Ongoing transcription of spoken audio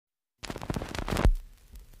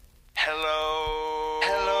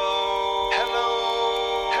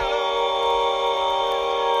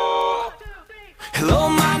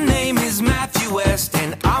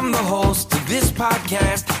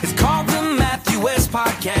podcast. It's called the Matthew West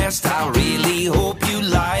Podcast. I really hope you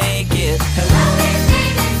like it. Hello, his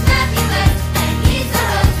name is Matthew West, and he's the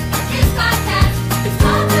host of his podcast. It's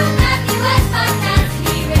called the Matthew West Podcast, and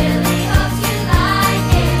he really hopes you like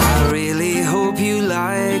it. I really hope you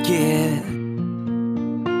like it.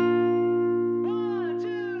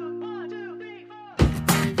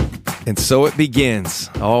 And so it begins.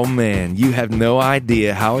 Oh man, you have no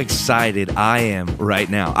idea how excited I am right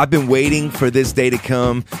now. I've been waiting for this day to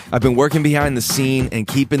come. I've been working behind the scene and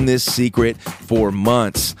keeping this secret for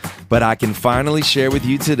months. But I can finally share with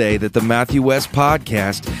you today that the Matthew West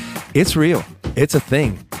Podcast, it's real. It's a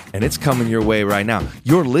thing. And it's coming your way right now.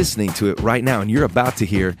 You're listening to it right now, and you're about to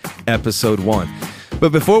hear episode 1.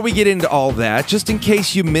 But before we get into all that, just in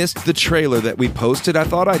case you missed the trailer that we posted, I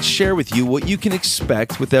thought I'd share with you what you can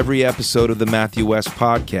expect with every episode of the Matthew West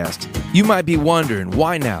Podcast. You might be wondering,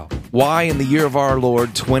 why now? Why in the year of our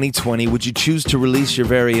Lord 2020 would you choose to release your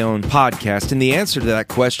very own podcast? And the answer to that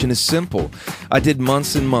question is simple. I did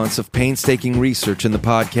months and months of painstaking research in the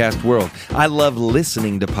podcast world. I love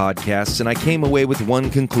listening to podcasts, and I came away with one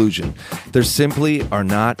conclusion. There simply are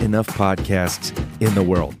not enough podcasts in the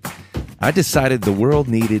world. I decided the world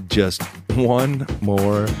needed just one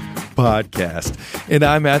more podcast. And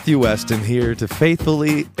I'm Matthew West, and here to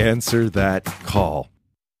faithfully answer that call.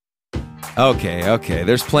 Okay,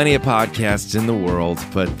 there's plenty of podcasts in the world,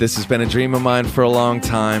 but this has been a dream of mine for a long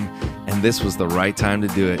time, and this was the right time to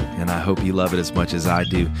do it, and I hope you love it as much as I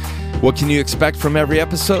do. What can you expect from every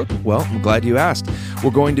episode? Well, I'm glad you asked.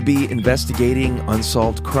 We're going to be investigating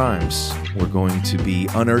unsolved crimes. We're going to be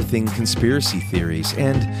unearthing conspiracy theories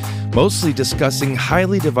and mostly discussing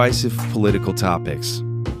highly divisive political topics.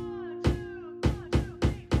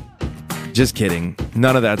 Just kidding.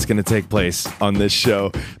 None of that's going to take place on this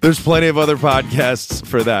show. There's plenty of other podcasts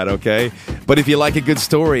for that, okay? But if you like a good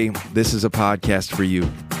story, this is a podcast for you.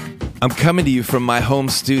 I'm coming to you from my home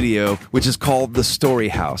studio, which is called The Story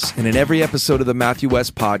House. And in every episode of the Matthew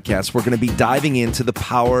West Podcast, we're going to be diving into the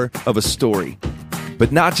power of a story.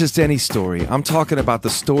 But not just any story. I'm talking about the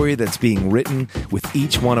story that's being written with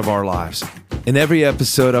each one of our lives. In every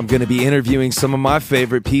episode, I'm going to be interviewing some of my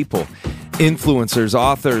favorite people. Influencers,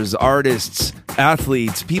 authors, artists,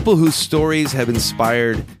 athletes, people whose stories have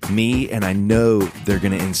inspired me, and I know they're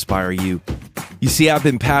going to inspire you. You see, I've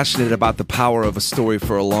been passionate about the power of a story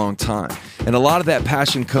for a long time, and a lot of that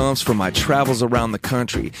passion comes from my travels around the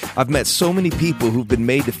country. I've met so many people who've been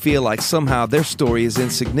made to feel like somehow their story is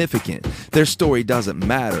insignificant, their story doesn't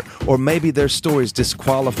matter, or maybe their story is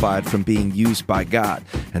disqualified from being used by God,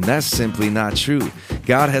 and that's simply not true.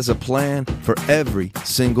 God has a plan for every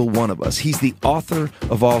single one of us. He's the author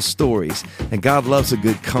of all stories, and God loves a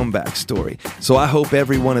good comeback story. So I hope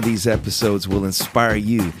every one of these episodes will inspire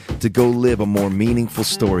you to go live a more meaningful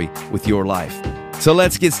story with your life. So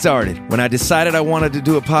let's get started. When I decided I wanted to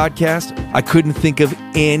do a podcast, I couldn't think of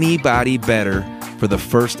anybody better for the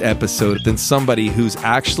first episode than somebody who's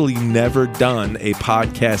actually never done a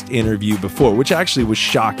podcast interview before, which actually was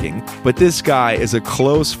shocking. But this guy is a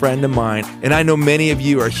close friend of mine, and I know many of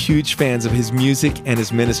you are huge fans of his music and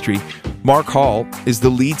his ministry. Mark Hall is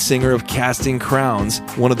the lead singer of Casting Crowns,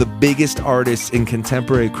 one of the biggest artists in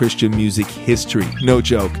contemporary Christian music history. No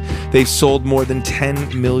joke. They've sold more than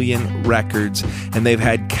 10 million records, and they've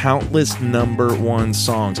had countless #1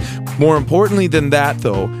 songs. More importantly than that,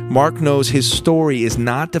 though, Mark knows his story is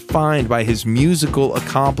not defined by his musical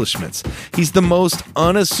accomplishments. He's the most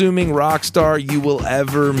unassuming rock star you will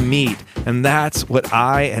ever meet, and that's what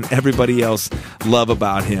I and everybody else love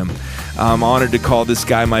about him. I'm honored to call this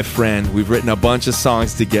guy my friend. We've written a bunch of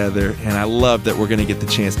songs together, and I love that we're going to get the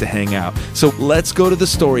chance to hang out. So let's go to the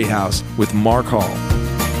Story House with Mark Hall.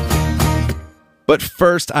 But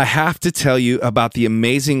first, I have to tell you about the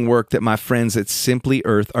amazing work that my friends at Simply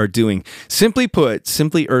Earth are doing. Simply put,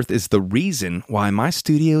 Simply Earth is the reason why my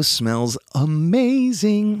studio smells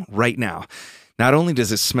amazing right now. Not only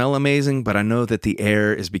does it smell amazing, but I know that the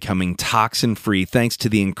air is becoming toxin-free thanks to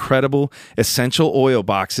the incredible essential oil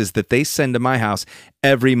boxes that they send to my house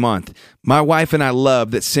every month. My wife and I love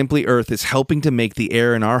that Simply Earth is helping to make the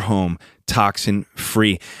air in our home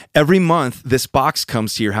toxin-free. Every month, this box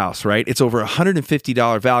comes to your house, right? It's over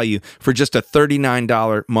 $150 value for just a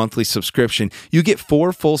 $39 monthly subscription. You get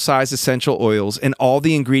 4 full-size essential oils and all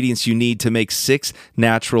the ingredients you need to make 6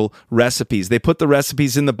 natural recipes. They put the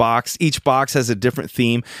recipes in the box. Each box has a different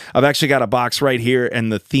theme. I've actually got a box right here,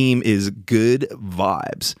 and the theme is good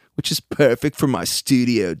vibes, which is perfect for my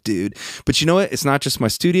studio, dude. But you know what? It's not just my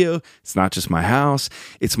studio. It's not just my house.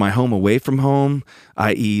 It's my home away from home,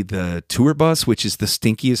 i.e. the tour bus, which is the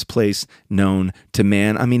stinkiest place known to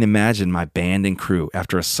man. I mean, imagine my band and crew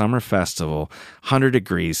after a summer festival, 100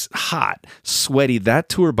 degrees, hot, sweaty. That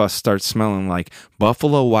tour bus starts smelling like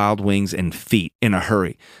Buffalo Wild Wings and feet in a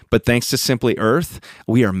hurry. But thanks to Simply Earth,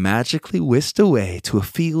 we are magically whisked away to a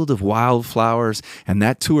field of wildflowers, and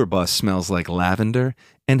that tour bus smells like lavender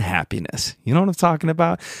and happiness. You know what I'm talking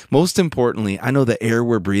about? Most importantly, I know the air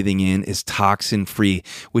we're breathing in is toxin-free,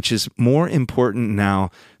 which is more important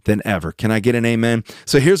now than ever. Can I get an amen?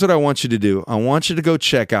 So here's what I want you to do. I want you to go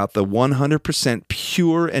check out the 100%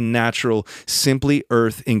 pure and natural Simply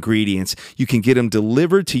Earth ingredients. You can get them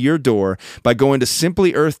delivered to your door by going to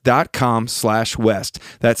simplyearth.com/west.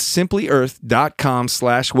 That's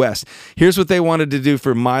simplyearth.com/west. Here's what they wanted to do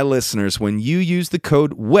for my listeners. When you use the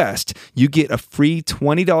code WEST, you get a free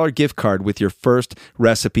 $20 gift card with your first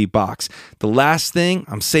recipe box. The last thing,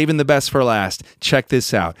 I'm saving the best for last. Check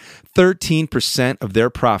this out. 13% of their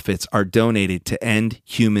profits are donated to end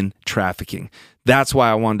human trafficking. That's why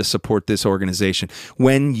I wanted to support this organization.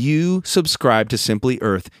 When you subscribe to Simply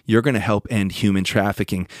Earth, you're going to help end human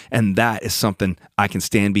trafficking, and that is something I can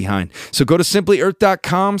stand behind. So go to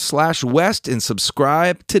simplyearth.com/west and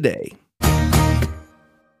subscribe today.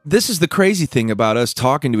 This is the crazy thing about us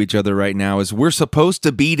talking to each other right now is we're supposed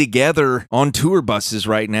to be together on tour buses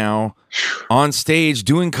right now, on stage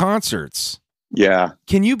doing concerts. Yeah.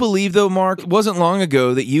 Can you believe, though, Mark, it wasn't long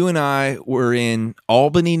ago that you and I were in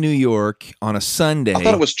Albany, New York on a Sunday. I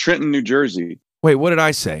thought it was Trenton, New Jersey. Wait, what did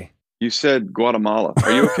I say? You said Guatemala.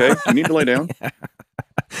 Are you okay? You need to lay down?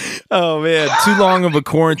 Oh, man, too long of a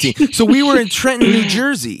quarantine. So we were in Trenton, New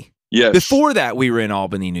Jersey. Yes. Before that, we were in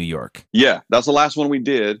Albany, New York. Yeah, that's the last one we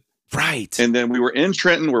did. Right. And then we were in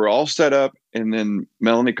Trenton. We were all set up. And then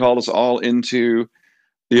Melanie called us all into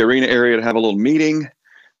the arena area to have a little meeting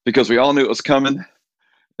because we all knew it was coming.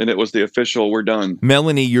 And it was the official, we're done.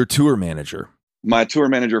 Melanie, your tour manager. My tour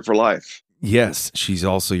manager for life. Yes, she's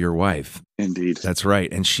also your wife. Indeed. That's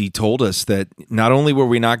right. And she told us that not only were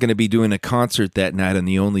we not going to be doing a concert that night on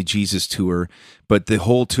the Only Jesus tour, but the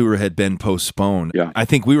whole tour had been postponed. Yeah. I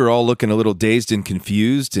think we were all looking a little dazed and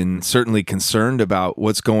confused and certainly concerned about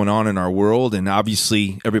what's going on in our world. And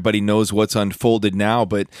obviously everybody knows what's unfolded now.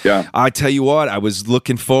 But Yeah. I tell you what, I was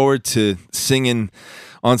looking forward to singing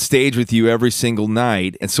on stage with you every single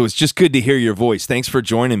night. And so it's just good to hear your voice. Thanks for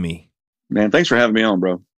joining me. Man, thanks for having me on,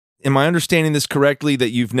 bro. Am I understanding this correctly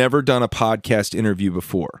that you've never done a podcast interview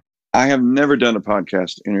before? I have never done a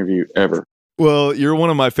podcast interview ever. Well, you're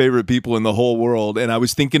one of my favorite people in the whole world, and I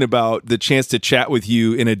was thinking about the chance to chat with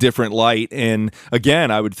you in a different light. And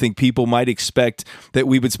again, I would think people might expect that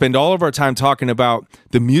we would spend all of our time talking about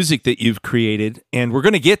the music that you've created, and we're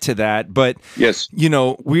going to get to that. But, Yes. you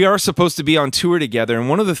know, we are supposed to be on tour together, and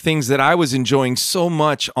one of the things that I was enjoying so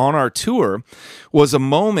much on our tour was a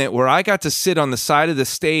moment where I got to sit on the side of the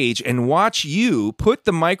stage and watch you put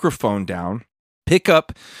the microphone down, pick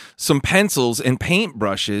up some pencils and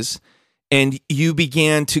paintbrushes, and you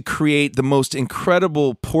began to create the most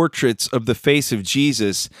incredible portraits of the face of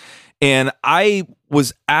Jesus. And I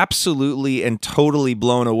was absolutely and totally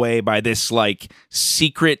blown away by this like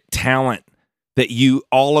secret talent that you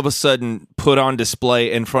all of a sudden put on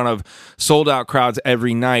display in front of sold out crowds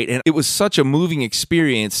every night. And it was such a moving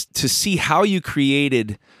experience to see how you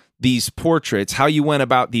created these portraits, how you went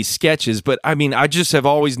about these sketches. But I mean, I just have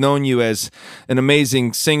always known you as an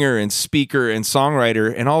amazing singer and speaker and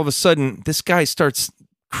songwriter. And all of a sudden, this guy starts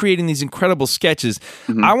creating these incredible sketches.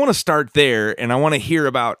 Mhm. I want to start there, and I want to hear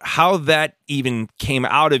about how that even came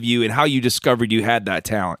out of you and how you discovered you had that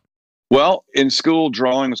talent. Well, in school,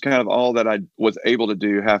 drawing was kind of all that I was able to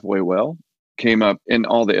do halfway well. Came up in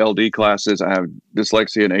all the LD classes. I have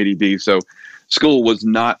dyslexia and ADD. So school was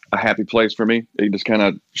not a happy place for me. It just kind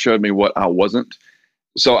of showed me what I wasn't.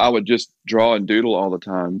 So I would just draw and doodle all the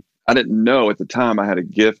time. I didn't know at the time I had a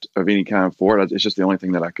gift of any kind for it. It's just the only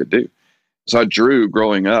thing that I could do. So I drew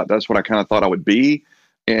growing up. That's what I kind of thought I would be.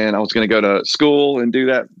 And I was going to go to school and do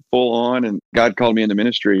that full on. And God called me into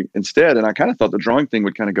ministry instead. And I kind of thought the drawing thing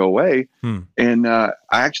would kind of go away. And I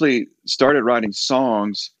actually started writing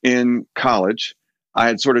songs in college. I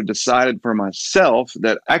had sort of decided for myself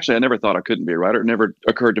that actually I never thought I couldn't be a writer. It never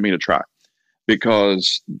occurred to me to try,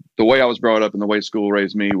 because the way I was brought up and the way school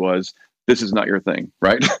raised me was, this is not your thing,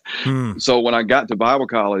 right? So when I got to Bible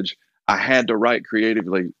college, I had to write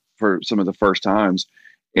creatively for some of the first times,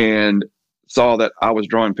 and saw that I was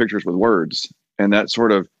drawing pictures with words. And that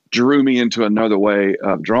sort of drew me into another way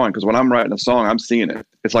of drawing. Because when I'm writing a song, I'm seeing it.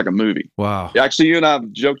 it's like a movie. Wow. Actually, you and I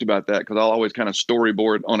have joked about that because I'll always kind of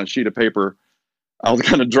storyboard on a sheet of paper. I'll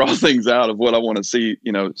kind of draw things out of what I want to see,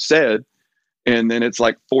 said. And then it's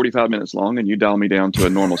like 45 minutes long and you dial me down to a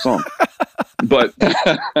normal song. But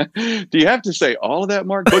do you have to say all of that,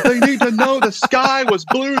 Mark? But they need to know the sky was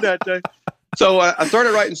blue that day. So I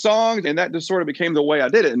started writing songs, and that just sort of became the way I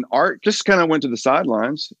did it. And art just kind of went to the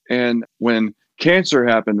sidelines. And when cancer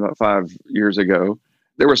happened about 5 years ago,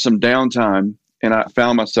 there was some downtime, and I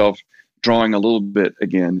found myself drawing a little bit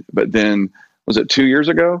again. But then, was it 2 years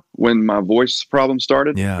ago when my voice problem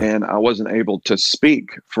started? Yeah. And I wasn't able to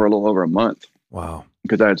speak for a little over a month. Wow.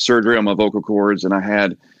 Because I had surgery on my vocal cords, and I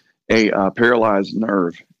had a paralyzed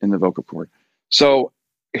nerve in the vocal cord. So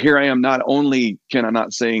here I am. Not only can I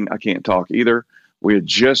not sing, I can't talk either. We had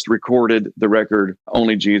just recorded the record,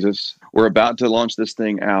 Only Jesus. We're about to launch this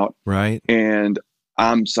thing out. Right. And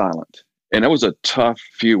I'm silent. And it was a tough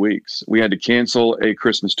few weeks. We had to cancel a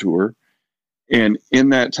Christmas tour. And in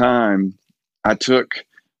that time, I took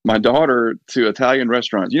my daughter to Italian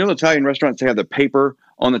restaurants. The Italian restaurants, they have the paper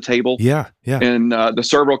on the table. Yeah. Yeah. And the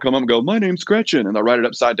server will come up and go, "My name's Gretchen." And they'll write it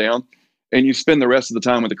upside down. And you spend the rest of the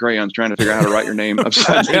time with the crayons trying to figure out how to write your name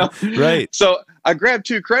upside down. Right. So I grabbed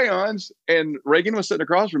 2 crayons, and Reagan was sitting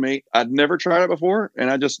across from me. I'd never tried it before. And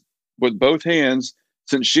I just, with both hands,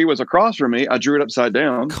 since she was across from me, I drew it upside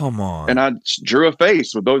down. Come on. And I drew a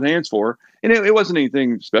face with both hands for her. And it wasn't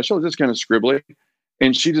anything special. It was just kind of scribbly.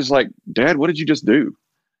 And she just like, "Dad, what did you just do?"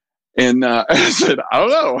 And I said, "I don't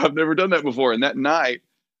know. I've never done that before." And that night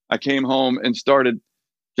I came home and started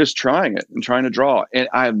just trying it and trying to draw. And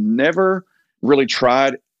I've never really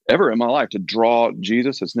tried ever in my life to draw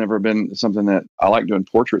Jesus. It's never been something that I like doing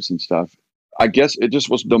portraits and stuff. I guess it just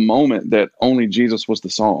was the moment that Only Jesus was the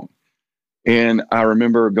song. And I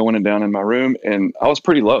remember going down in my room, and I was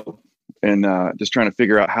pretty low and just trying to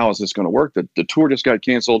figure out, how is this going to work? The tour just got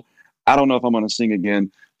canceled. I don't know if I'm going to sing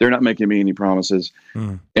again. They're not making me any promises.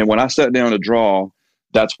 And when I sat down to draw,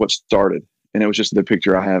 that's what started. And it was just the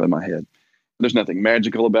picture I have in my head. There's nothing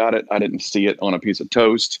magical about it. I didn't see it on a piece of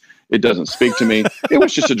toast. It doesn't speak to me. It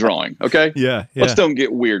was just a drawing. Okay. Yeah. Let's don't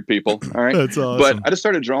get weird, people. All right. That's awesome. But I just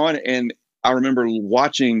started drawing, and I remember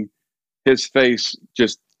watching his face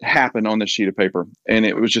just happen on this sheet of paper. And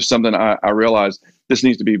it was just something I realized, this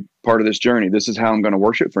needs to be part of this journey. This is how I'm going to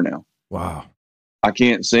worship for now. Wow. I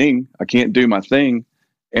can't sing. I can't do my thing.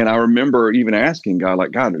 And I remember even asking God,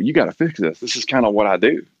 like, "God, you got to fix this. This is kind of what I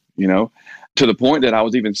do, to the point that I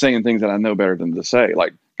was even saying things that I know better than to say,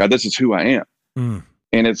 like, "God, this is who I am."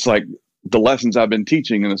 And it's like the lessons I've been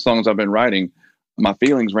teaching and the songs I've been writing, my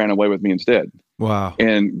feelings ran away with me instead. Wow.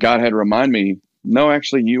 And God had to remind me, no,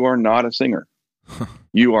 actually, you are not a singer.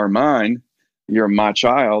 You are mine. You're my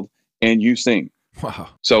child, and you sing. Wow.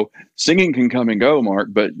 So singing can come and go, Mark,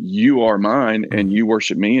 but you are mine, and you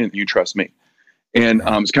worship me, and you trust me. And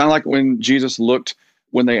it's kind of like when Jesus looked,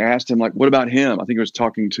 when they asked him, like, "What about him?" I think he was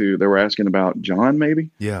they were asking about John, maybe.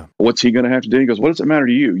 Yeah. What's he going to have to do? He goes, "What does it matter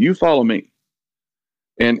to you? You follow me."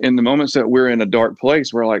 And in the moments that we're in a dark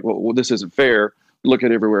place, we're like, well, this isn't fair. Look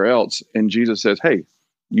at everywhere else. And Jesus says, "Hey,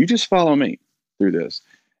 you just follow me through this."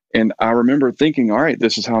 And I remember thinking, all right,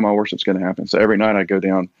 this is how my worship's going to happen. So every night I go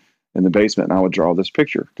down in the basement and I would draw this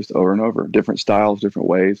picture just over and over, different styles, different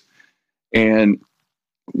ways. And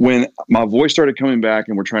when my voice started coming back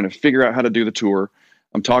and we're trying to figure out how to do the tour,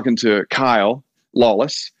 I'm talking to Kyle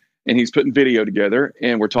Lawless, and he's putting video together,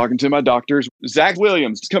 and we're talking to my doctors. Zach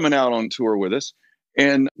Williams is coming out on tour with us.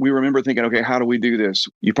 And we remember thinking, okay, how do we do this?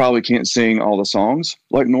 You probably can't sing all the songs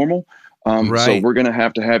like normal. Right. So we're going to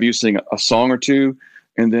have you sing a song or two,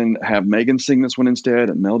 and then have Megan sing this one instead,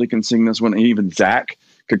 and Melody can sing this one, and even Zach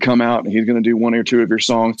could come out and he's going to do 1 or 2 of your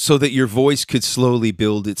songs. So that your voice could slowly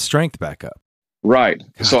build its strength back up. Right.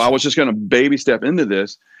 Gotcha. So I was just going to baby step into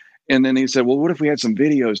this. And then he said, well, what if we had some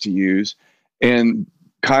videos to use? And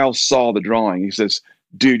Kyle saw the drawing. He says,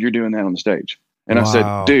 "Dude, you're doing that on the stage." And I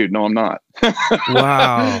said, "Dude, no, I'm not."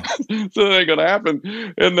 Wow. So that ain't going to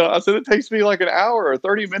happen. And I said, "It takes me like an hour or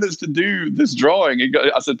 30 minutes to do this drawing."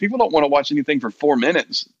 I said, "People don't want to watch anything for 4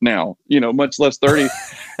 minutes now, much less 30.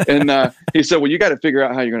 And he said, "Well, you got to figure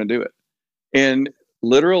out how you're going to do it." And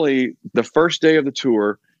literally the first day of the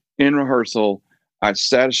tour in rehearsal, I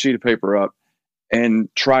sat a sheet of paper up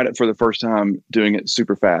and tried it for the first time, doing it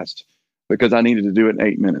super fast because I needed to do it in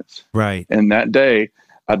 8 minutes. Right. And that day,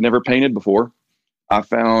 I'd never painted before. I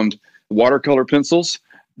found watercolor pencils,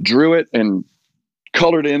 drew it and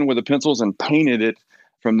colored in with the pencils and painted it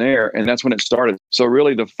from there. And that's when it started. So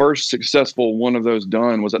really the first successful one of those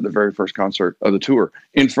done was at the very first concert of the tour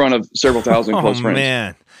in front of several thousand close friends. Oh,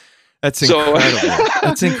 man. That's So- incredible.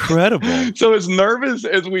 That's incredible. So as nervous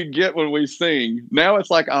as we get when we sing, now it's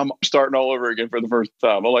like I'm starting all over again for the first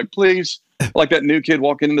time. I'm like, please, like that new kid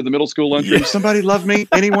walking into the middle school lunchroom. Yeah. Somebody love me?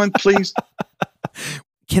 Anyone, please?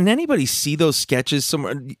 Can anybody see those sketches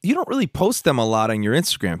somewhere? You don't really post them a lot on your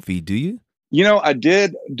Instagram feed, do you? You know, I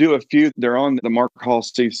did do a few. They're on the Mark Hall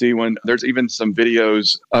CC one. There's even some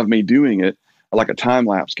videos of me doing it, like a time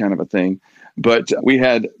lapse kind of a thing. But we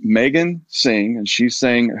had Megan sing, and she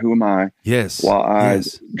sang "Who Am I?" Yes. while I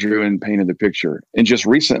yes. drew and painted the picture. And just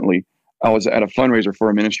recently, I was at a fundraiser for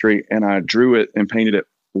a ministry, and I drew it and painted it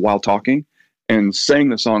while talking, and sang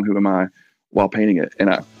the song "Who Am I?" while painting it. And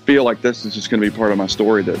I feel like this is just going to be part of my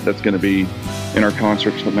story that's going to be in our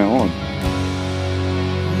concerts from now on.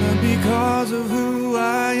 Not because of who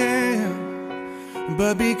I am,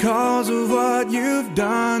 but because of what you've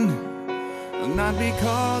done. Not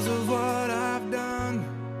because of what I've done.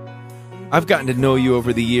 I've gotten to know you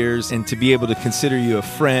over the years and to be able to consider you a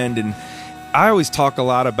friend. And I always talk a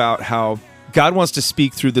lot about how God wants to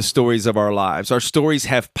speak through the stories of our lives. Our stories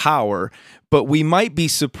have power, but we might be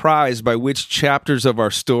surprised by which chapters of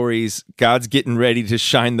our stories God's getting ready to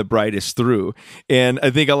shine the brightest through. And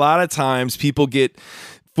I think a lot of times people get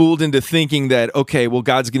fooled into thinking that, okay, well,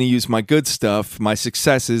 God's going to use my good stuff, my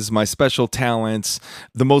successes, my special talents,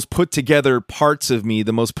 the most put together parts of me,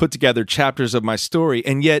 the most put together chapters of my story.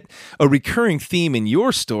 And yet a recurring theme in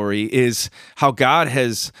your story is how God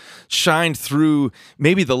has shined through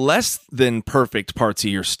maybe the less than perfect parts of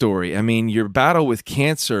your story. I mean, your battle with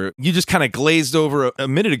cancer, you just kind of glazed over a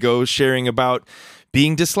minute ago sharing about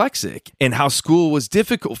being dyslexic and how school was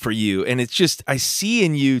difficult for you. And it's just, I see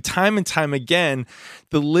in you time and time again,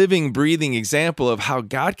 the living, breathing example of how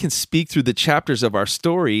God can speak through the chapters of our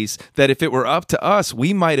stories that if it were up to us,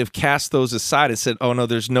 we might have cast those aside and said, oh no,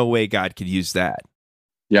 there's no way God could use that.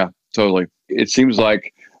 Yeah, totally. It seems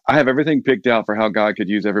like I have everything picked out for how God could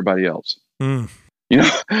use everybody else. Mm. You know,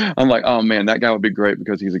 I'm like, oh man, that guy would be great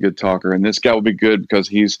because he's a good talker. And this guy would be good because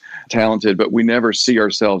he's talented, but we never see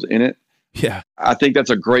ourselves in it. Yeah. I think that's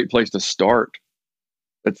a great place to start.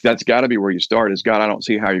 That's got to be where you start is, God, I don't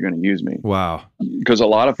see how you're going to use me. Wow. Because a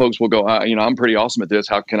lot of folks will go, I'm pretty awesome at this.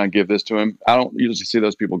 How can I give this to him? I don't usually see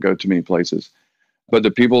those people go too many places. But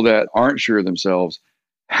the people that aren't sure of themselves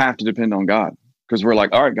have to depend on God. Because we're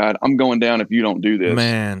like, all right, God, I'm going down if you don't do this.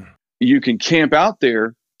 Man. You can camp out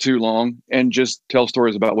there too long and just tell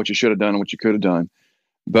stories about what you should have done and what you could have done.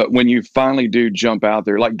 But when you finally do jump out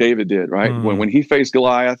there, like David did, right? Mm. When he faced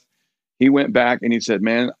Goliath, he went back and he said,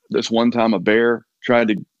 man, this one time a bear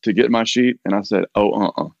tried to get my sheep. And I said,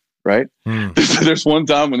 right? Mm. There's one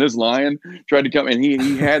time when this lion tried to come, and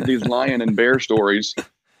he had these lion and bear stories,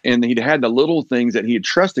 and he'd had the little things that he had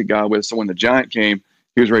trusted God with. So when the giant came,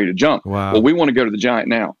 he was ready to jump. Wow. Well, we want to go to the giant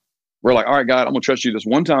now. We're like, all right, God, I'm going to trust you this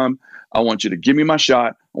one time. I want you to give me my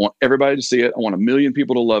shot. I want everybody to see it. I want 1 million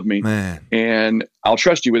people to love me. Man. And I'll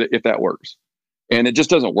trust you with it if that works. And it just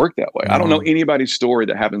doesn't work that way. I don't know anybody's story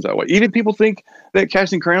that happens that way. Even people think that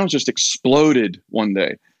Casting Crowns just exploded one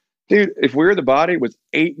day. Dude, If We're the Body was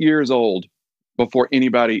 8 years old before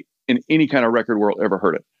anybody in any kind of record world ever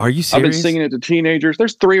heard it. Are you serious? I've been singing it to teenagers.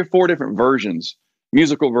 There's 3 or 4 different versions,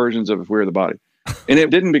 musical versions of If We're the Body. And it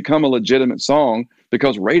didn't become a legitimate song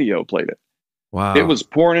because radio played it. Wow. It was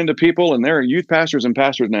pouring into people, and there are youth pastors and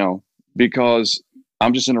pastors now because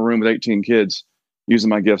I'm just in a room with 18 kids using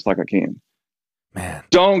my gifts like I can. Man.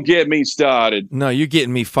 Don't get me started. No, you're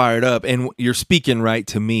getting me fired up, and you're speaking right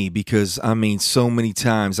to me because, I mean, so many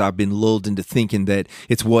times I've been lulled into thinking that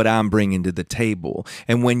it's what I'm bringing to the table.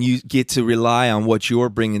 And when you get to rely on what you're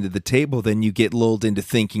bringing to the table, then you get lulled into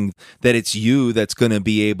thinking that it's you that's going to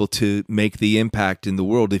be able to make the impact in the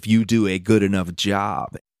world if you do a good enough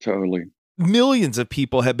job. Totally. Millions of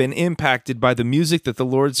people have been impacted by the music that the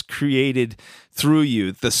Lord's created through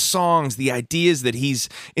you, the songs, the ideas that he's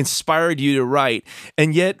inspired you to write.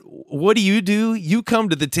 And yet, what do? You come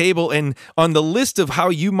to the table, and on the list of how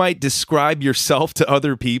you might describe yourself to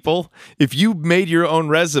other people, if you made your own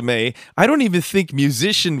resume, I don't even think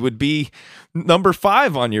musician would be number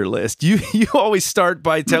 5 on your list. You always start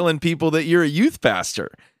by telling people that you're a youth pastor.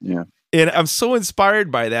 Yeah. And I'm so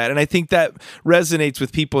inspired by that. And I think that resonates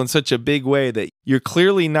with people in such a big way that you're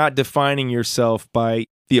clearly not defining yourself by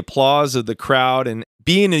the applause of the crowd. And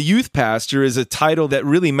being a youth pastor is a title that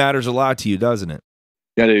really matters a lot to you, doesn't it?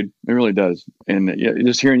 Yeah, dude, it really does. And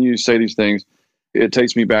just hearing you say these things, it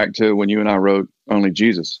takes me back to when you and I wrote Only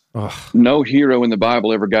Jesus. Ugh. No hero in the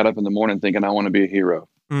Bible ever got up in the morning thinking, I want to be a hero.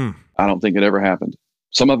 Mm. I don't think it ever happened.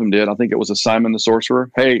 Some of them did. I think it was a Simon the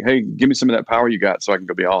sorcerer. Hey, give me some of that power you got so I can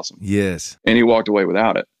go be awesome. Yes. And he walked away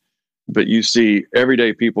without it. But you see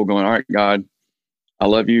everyday people going, all right, God, I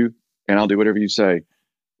love you. and I'll do whatever you say.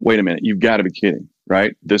 Wait a minute, you've got to be kidding,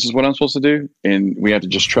 right? This is what I'm supposed to do, and we have to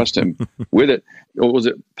just trust him with it. What was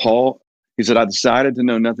it, Paul? He said, I decided to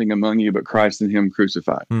know nothing among you but Christ and him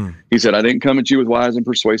crucified. He said, I didn't come at you with wise and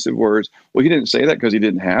persuasive words. Well, he didn't say that because he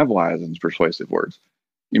didn't have wise and persuasive words.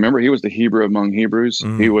 You remember, he was the Hebrew among Hebrews.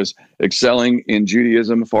 He was excelling in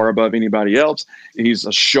Judaism far above anybody else. He's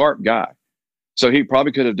a sharp guy. So he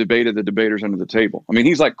probably could have debated the debaters under the table. I mean,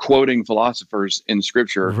 he's like quoting philosophers in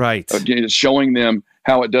scripture, Right. Showing them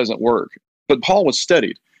how it doesn't work. But Paul was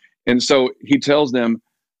studied. And so he tells them,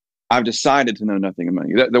 I've decided to know nothing among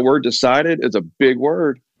you. The word decided is a big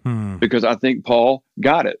word because I think Paul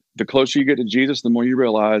got it. The closer you get to Jesus, the more you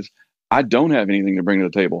realize, I don't have anything to bring to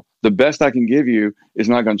the table. The best I can give you is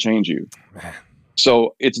not going to change you. Man.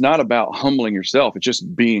 So it's not about humbling yourself. It's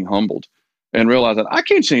just being humbled and realize that I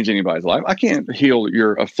can't change anybody's life. I can't heal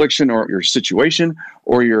your affliction or your situation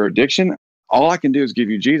or your addiction. All I can do is give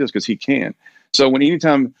you Jesus because he can. So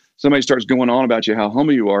anytime somebody starts going on about you, how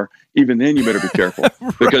humble you are, even then you better be careful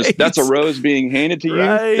because Right. that's a rose being handed to you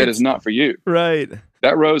Right. that is not for you. Right.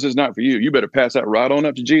 That rose is not for you. You better pass that right on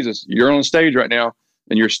up to Jesus. You're on stage right now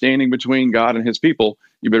and you're standing between God and his people.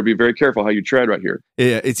 You better be very careful how you tread right here.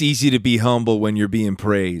 Yeah, it's easy to be humble when you're being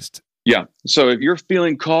praised. Yeah. So if you're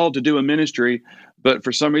feeling called to do a ministry, but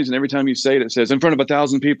for some reason, every time you say it, it says in front of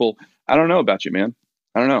 1,000 people, I don't know about you, man.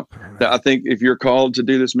 I don't know. I think if you're called to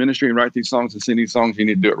do this ministry and write these songs and sing these songs, you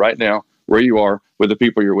need to do it right now where you are with the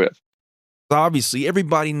people you're with. Obviously,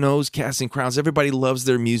 everybody knows Casting Crowns. Everybody loves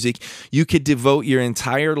their music. You could devote your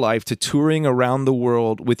entire life to touring around the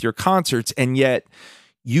world with your concerts, and yet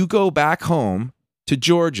you go back home to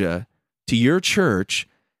Georgia, to your church,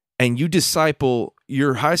 and you disciple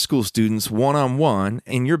your high school students one-on-one,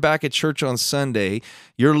 and you're back at church on Sunday,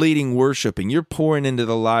 you're leading worship, and you're pouring into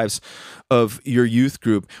the lives of your youth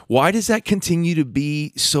group. Why does that continue to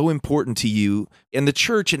be so important to you and the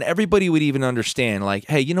church? And everybody would even understand, like,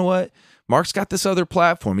 hey, you know what? Mark's got this other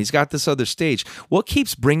platform. He's got this other stage. What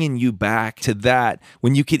keeps bringing you back to that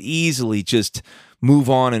when you could easily just move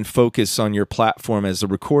on and focus on your platform as a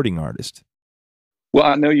recording artist? Well,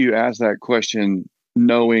 I know you asked that question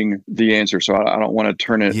knowing the answer, so I don't want to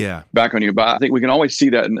turn it back on you. But I think we can always see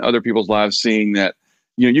that in other people's lives, seeing that,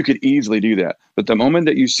 you could easily do that. But the moment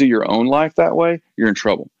that you see your own life that way, you're in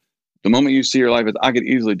trouble. The moment you see your life as, I could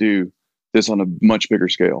easily do this on a much bigger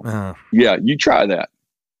scale. Yeah, you try that.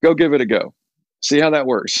 Go give it a go. See how that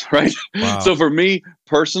works, right? Wow. So for me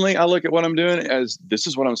personally, I look at what I'm doing as this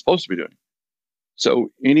is what I'm supposed to be doing. So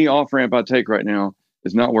any off ramp I take right now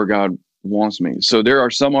is not where God wants me. So there are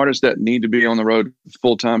some artists that need to be on the road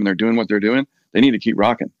full time and they're doing what they're doing. They need to keep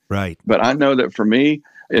rocking. Right. But I know that for me,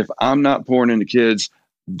 if I'm not pouring into kids,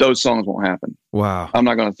 those songs won't happen. Wow. I'm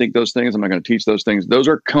not going to think those things. I'm not going to teach those things. Those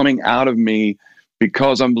are coming out of me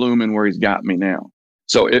because I'm blooming where he's got me now.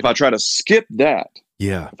 So if I try to skip that,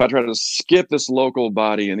 if I try to skip this local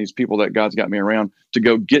body and these people that God's got me around to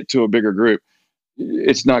go get to a bigger group,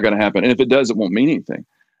 it's not going to happen. And if it does, it won't mean anything.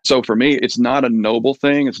 So for me, it's not a noble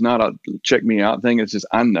thing. It's not a check me out thing. It's just,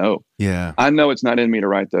 I know. I know it's not in me to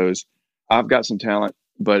write those. I've got some talent,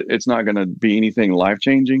 but it's not going to be anything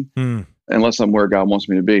life-changing unless I'm where God wants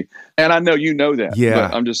me to be. And I know you know that.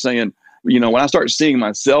 But I'm just saying, when I start seeing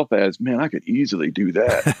myself as, man, I could easily do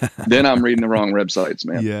that, then I'm reading the wrong websites,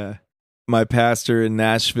 man. My pastor in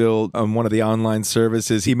Nashville on one of the online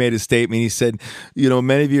services, he made a statement. He said,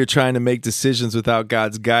 many of you are trying to make decisions without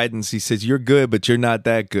God's guidance. He says, you're good, but you're not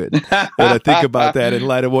that good. And I think about that in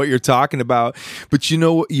light of what you're talking about. But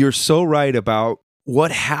you're so right about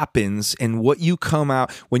what happens and what you come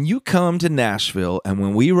out when you come to Nashville and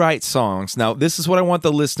when we write songs. Now, this is what I want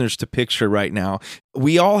the listeners to picture right now.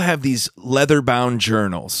 We all have these leather-bound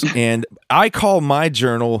journals, and I call my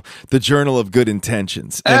journal the Journal of Good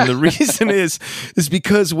Intentions. And the reason is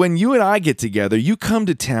because when you and I get together, you come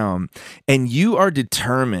to town and you are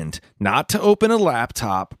determined not to open a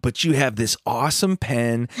laptop, but you have this awesome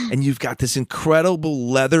pen and you've got this incredible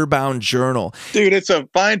leather-bound journal. Dude, it's a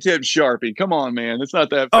fine tip Sharpie. Come on, man. It's not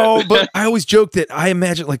that bad. Oh, but I always joke that I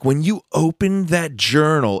imagine like when you open that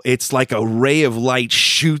journal, it's like a ray of light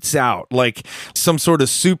shoots out, like some sort of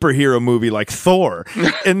superhero movie like Thor.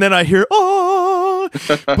 And then I hear, oh,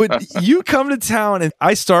 but you come to town and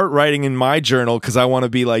I start writing in my journal because I want to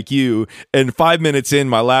be like you. And 5 minutes in,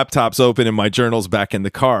 my laptop's open and my journal's back in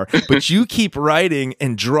the car. But you keep writing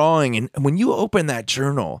and drawing. And when you open that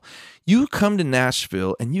journal, you come to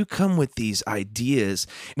Nashville and you come with these ideas.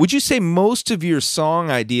 Would you say most of your song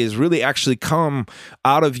ideas really actually come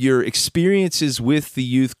out of your experiences with the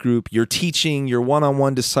youth group, your teaching, your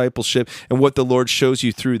one-on-one discipleship, and what the Lord shows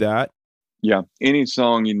you through that? Yeah. Any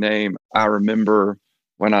song you name, I remember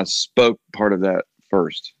when I spoke part of that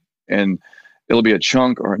first. And it'll be a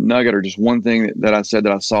chunk or a nugget or just one thing that I said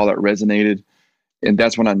that I saw that resonated. And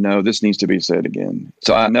that's when I know this needs to be said again.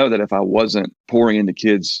 So I know that if I wasn't pouring into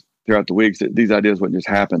kids throughout the weeks, that these ideas wouldn't just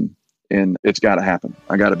happen. And it's got to happen.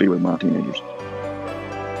 I got to be with my teenagers.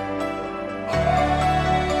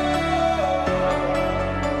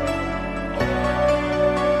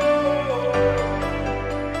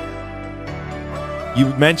 You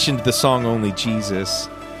mentioned the song Only Jesus,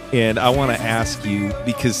 and I want to ask you,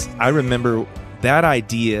 because I remember that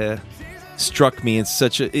idea struck me in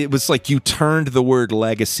it was like you turned the word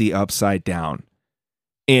legacy upside down.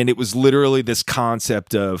 And it was literally this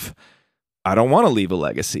concept of, I don't want to leave a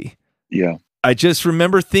legacy. Yeah. I just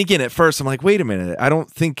remember thinking at first, I'm like, wait a minute, I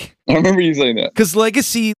remember you saying that. Because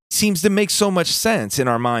legacy seems to make so much sense in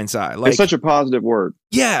our mind's eye. Like, it's such a positive word.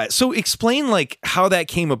 Yeah. So explain like how that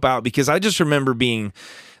came about, because I just remember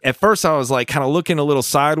at first I was like kind of looking a little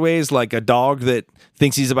sideways, like a dog that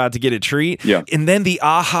thinks he's about to get a treat. Yeah. And then the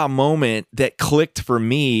aha moment that clicked for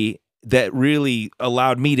me that really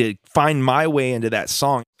allowed me to find my way into that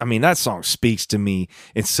song. I mean, that song speaks to me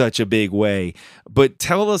in such a big way. But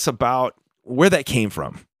tell us about where that came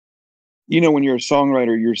from. You know, when you're a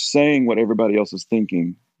songwriter, you're saying what everybody else is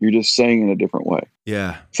thinking. You're just saying in a different way.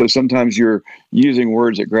 Yeah. So sometimes you're using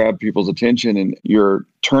words that grab people's attention and you're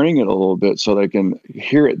turning it a little bit so they can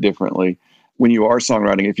hear it differently. When you are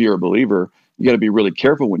songwriting, if you're a believer, you got to be really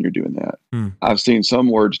careful when you're doing that. I've seen some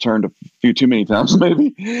words turned a few too many times,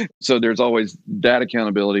 maybe. So there's always that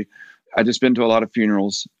accountability. I just been to a lot of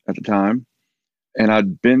funerals at the time, and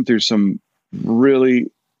I'd been through some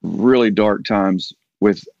really, really dark times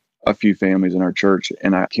with a few families in our church,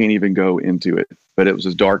 and I can't even go into it, but it was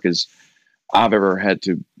as dark as I've ever had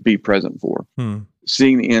to be present for.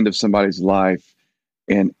 Seeing the end of somebody's life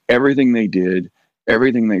and everything they did,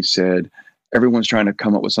 everything they said, everyone's trying to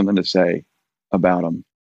come up with something to say about them.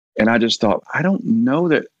 And I just thought, I don't know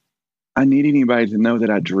that I need anybody to know that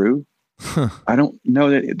I drew. I don't know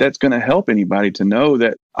that that's going to help anybody to know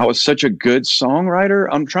that I was such a good songwriter.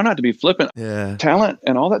 I'm trying not to be flippant. Yeah. Talent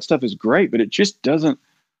and all that stuff is great, but it just doesn't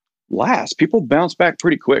last. People bounce back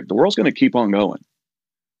pretty quick. The world's going to keep on going.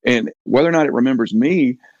 And whether or not it remembers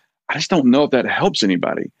me, I just don't know if that helps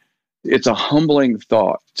anybody. It's a humbling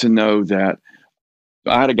thought to know that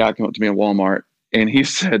I had a guy come up to me in Walmart and he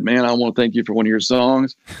said, man, I want to thank you for one of your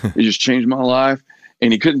songs. It just changed my life.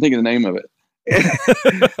 And he couldn't think of the name of it.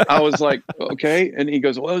 I was like, okay. And he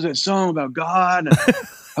goes, well, it was that song about God and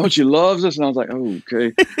how much he loves us. And I was like, oh,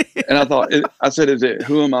 okay. And I said, is it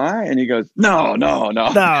Who Am I? And he goes, no. And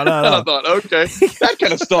I thought, okay, that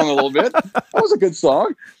kind of stung a little bit. That was a good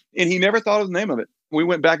song. And he never thought of the name of it. We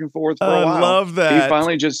went back and forth for a while. I love that. He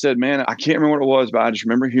finally just said, man, I can't remember what it was, but I just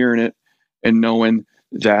remember hearing it and knowing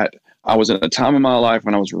that I was in a time in my life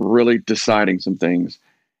when I was really deciding some things.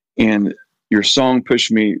 And your song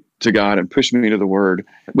pushed me to God and pushed me to the Word.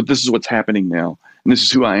 But this is what's happening now. And this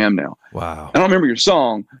is who I am now. Wow. I don't remember your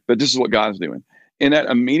song, but this is what God's doing. And that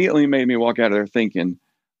immediately made me walk out of there thinking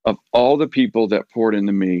of all the people that poured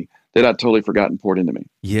into me that I'd totally forgotten poured into me.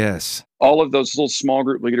 Yes. All of those little small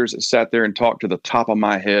group leaders that sat there and talked to the top of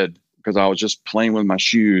my head because I was just playing with my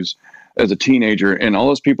shoes as a teenager, and all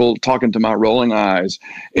those people talking to my rolling eyes,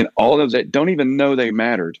 and all of those that don't even know they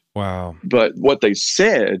mattered. Wow. But what they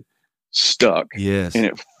said stuck. Yes. And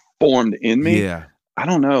it formed in me. Yeah. I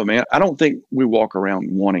don't know, man. I don't think we walk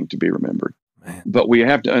around wanting to be remembered. Man. But we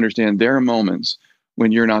have to understand there are moments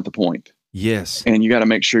when you're not the point. Yes. And you got to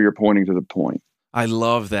make sure you're pointing to the point. I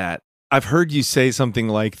love that. I've heard you say something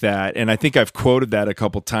like that, and I think I've quoted that a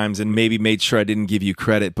couple times and maybe made sure I didn't give you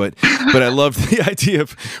credit, but I love the idea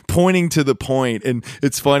of pointing to the point. And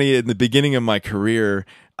it's funny, in the beginning of my career,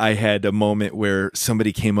 I had a moment where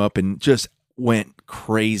somebody came up and just went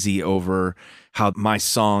crazy over how my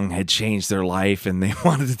song had changed their life and they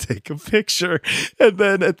wanted to take a picture. And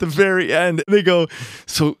then at the very end, they go,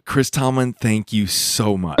 so Chris Tomlin, thank you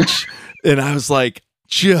so much. And I was like,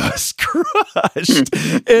 just crushed.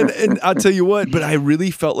 And I'll tell you what, but I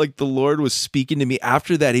really felt like the Lord was speaking to me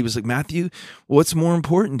after that. He was like, Matthew, what's more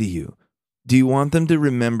important to you? Do you want them to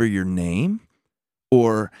remember your name?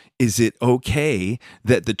 Or is it okay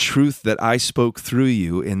that the truth that I spoke through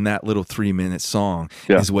you in that little 3-minute song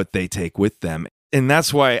is what they take with them? And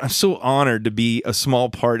that's why I'm so honored to be a small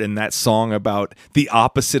part in that song about the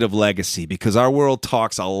opposite of legacy, because our world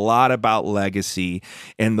talks a lot about legacy,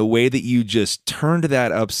 and the way that you just turned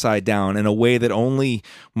that upside down in a way that only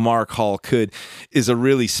Mark Hall could is a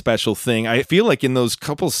really special thing. I feel like in those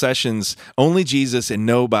couple sessions, Only Jesus and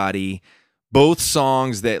Nobody both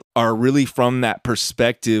songs that are really from that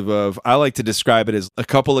perspective of, I like to describe it as a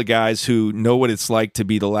couple of guys who know what it's like to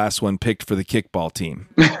be the last one picked for the kickball team.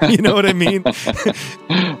 You know what I mean? But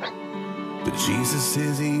Jesus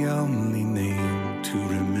is the only name to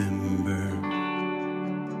remember.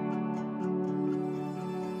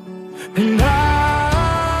 And I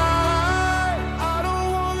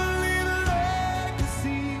don't want to leave a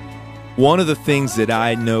legacy. One of the things that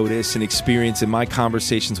I notice and experience in my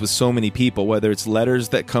conversations with so many people, whether it's letters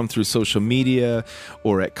that come through social media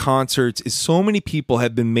or at concerts, is so many people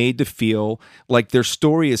have been made to feel like their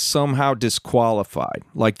story is somehow disqualified,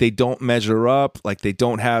 like they don't measure up, like they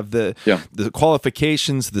don't have the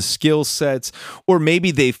qualifications, the skill sets, or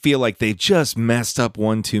maybe they feel like they've just messed up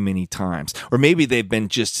one too many times, or maybe they've been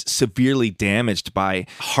just severely damaged by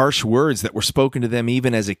harsh words that were spoken to them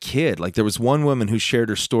even as a kid. Like there was one woman who shared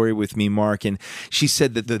her story with me, Mark, and she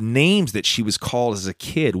said that the names that she was called as a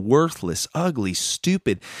kid, worthless, ugly,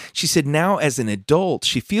 stupid, she said now as an adult,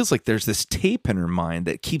 she feels like there's this tape in her mind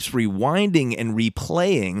that keeps rewinding and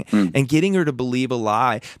replaying and getting her to believe a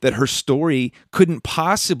lie that her story couldn't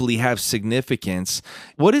possibly have significance.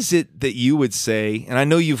 What is it that you would say? And I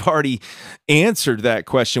know you've already answered that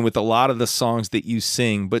question with a lot of the songs that you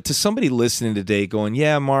sing, but to somebody listening today going,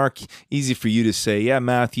 yeah, Mark, easy for you to say. Yeah,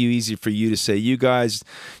 Matthew, easy for you to say. You guys,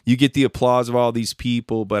 you get the applause of all these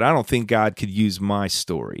people, but I don't think God could use my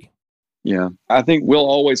story. Yeah. I think we'll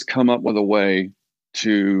always come up with a way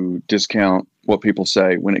to discount what people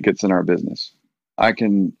say when it gets in our business. I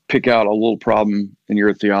can pick out a little problem in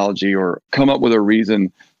your theology or come up with a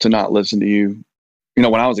reason to not listen to you. You know,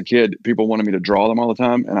 when I was a kid, people wanted me to draw them all the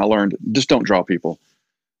time, and I learned just don't draw people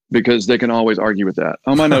because they can always argue with that.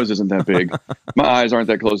 Oh, my nose isn't that big. My eyes aren't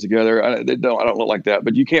that close together. I don't look like that.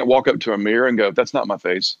 But you can't walk up to a mirror and go, that's not my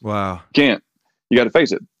face. Wow. Can't. You got to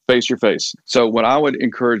face it. Face your face. So what I would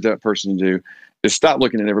encourage that person to do is stop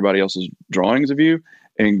looking at everybody else's drawings of you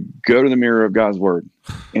and go to the mirror of God's word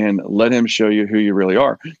and let him show you who you really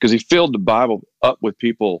are. Because he filled the Bible up with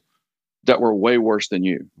people that were way worse than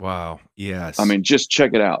you. Wow. Yes. I mean, just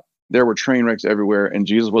check it out. There were train wrecks everywhere, and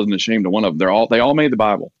Jesus wasn't ashamed of one of them. They all made the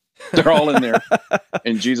Bible. They're all in there.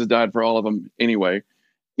 And Jesus died for all of them anyway.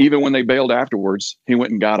 Even when they bailed afterwards, he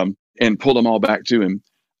went and got them and pulled them all back to him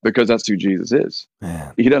because that's who Jesus is.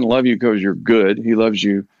 Man. He doesn't love you because you're good. He loves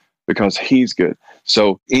you because he's good.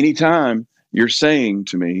 So anytime you're saying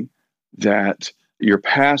to me that your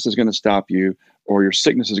past is going to stop you or your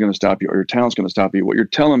sickness is going to stop you or your talent's going to stop you, what you're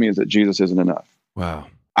telling me is that Jesus isn't enough. Wow.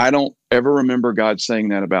 I don't ever remember God saying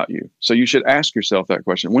that about you. So you should ask yourself that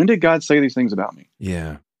question. When did God say these things about me?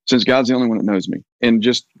 Yeah. Since God's the only one that knows me. And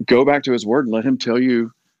just go back to his word and let him tell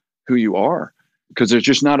you who you are. Because there's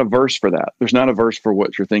just not a verse for that. There's not a verse for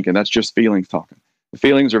what you're thinking. That's just feelings talking. The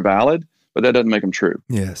feelings are valid, but that doesn't make them true.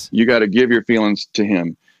 Yes. You got to give your feelings to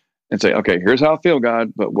him and say, okay, here's how I feel,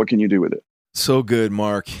 God, but what can you do with it? So good,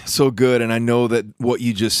 Mark. So good. And I know that what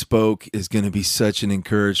you just spoke is going to be such an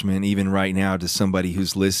encouragement, even right now, to somebody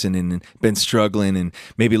who's listening and been struggling and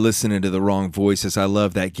maybe listening to the wrong voices. I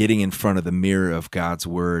love that, getting in front of the mirror of God's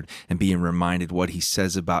word and being reminded what he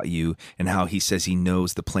says about you and how he says he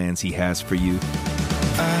knows the plans he has for you.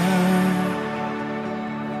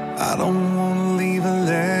 I don't want to leave a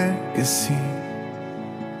legacy.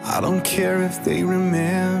 I don't care if they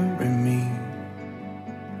remember me.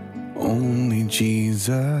 Only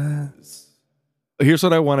Jesus. Here's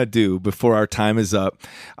what I want to do before our time is up.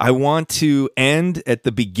 I want to end at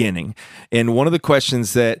the beginning. And one of the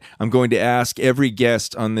questions that I'm going to ask every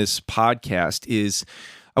guest on this podcast is,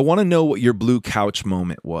 I want to know what your blue couch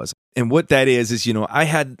moment was. And what that is, you know, I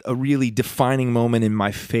had a really defining moment in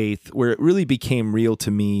my faith where it really became real to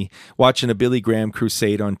me, watching a Billy Graham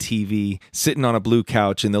crusade on TV, sitting on a blue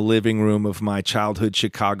couch in the living room of my childhood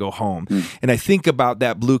Chicago home. And I think about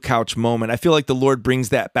that blue couch moment. I feel like the Lord brings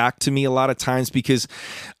that back to me a lot of times because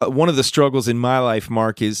one of the struggles in my life,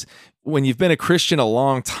 Mark, is when you've been a Christian a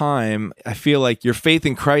long time, I feel like your faith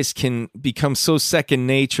in Christ can become so second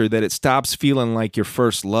nature that it stops feeling like your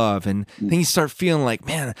first love. And then you start feeling like,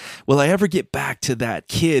 man, will I ever get back to that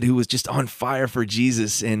kid who was just on fire for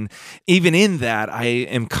Jesus? And even in that, I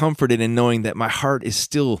am comforted in knowing that my heart is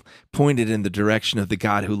still pointed in the direction of the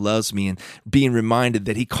God who loves me and being reminded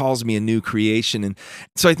that he calls me a new creation. And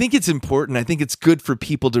so I think it's important. I think it's good for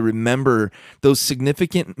people to remember those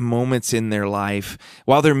significant moments in their life,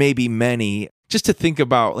 while there may be many, just to think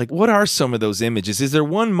about, like, what are some of those images? Is there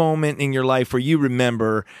one moment in your life where you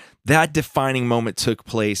remember that defining moment took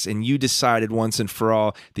place and you decided once and for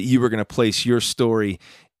all that you were going to place your story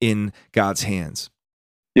in God's hands?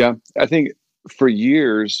 Yeah, I think for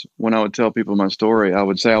years, when I would tell people my story, I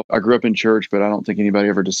would say I grew up in church, but I don't think anybody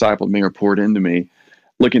ever discipled me or poured into me.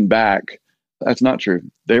 Looking back, that's not true.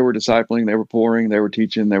 They were discipling, they were pouring, they were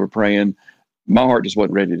teaching, they were praying. My heart just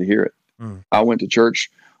wasn't ready to hear it. I went to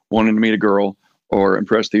church wanting to meet a girl or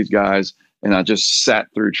impress these guys, and I just sat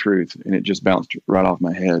through truth, and it just bounced right off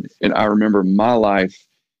my head. And I remember my life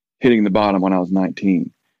hitting the bottom when I was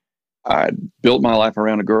 19. I built my life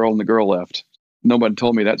around a girl, and the girl left. Nobody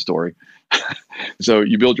told me that story. So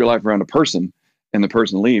you build your life around a person, and the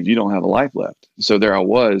person leaves, you don't have a life left. So there I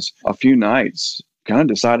was, a few nights, kind of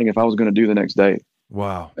deciding if I was going to do the next day.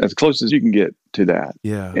 Wow. As close as you can get to that.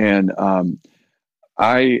 Yeah. And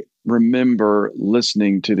I remember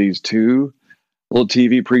listening to these two little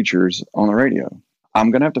TV preachers on the radio.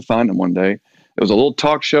 I'm going to have to find them one day. It was a little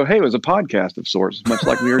talk show. Hey, it was a podcast of sorts, much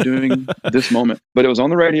like we are doing this moment. But it was on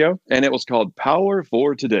the radio, and it was called Power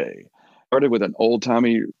for Today. Started with an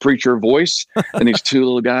old-timey preacher voice, and these two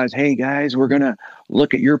little guys, hey, guys, we're going to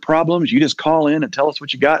look at your problems. You just call in and tell us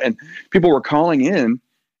what you got. And people were calling in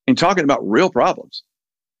and talking about real problems.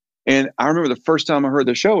 And I remember the first time I heard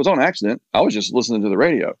the show was on accident. I was just listening to the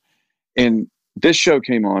radio. And this show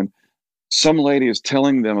came on. Some lady is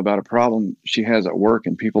telling them about a problem she has at work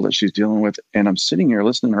and people that she's dealing with. And I'm sitting here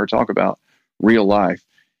listening to her talk about real life.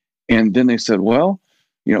 And then they said, well,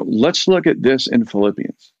 let's look at this in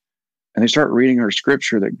Philippians. And they start reading her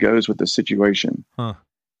scripture that goes with the situation. Huh.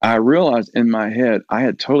 I realized in my head, I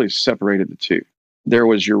had totally separated the two. There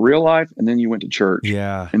was your real life, and then you went to church.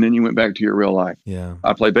 Yeah. And then you went back to your real life. Yeah.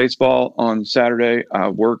 I play baseball on Saturday. I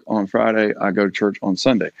work on Friday. I go to church on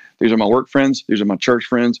Sunday. These are my work friends. These are my church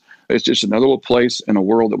friends. It's just another little place in a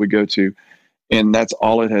world that we go to. And that's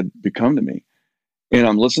all it had become to me. And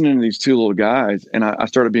I'm listening to these two little guys, and I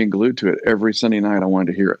started being glued to it. Every Sunday night, I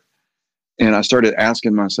wanted to hear it. And I started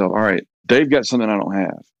asking myself, all right, they've got something I don't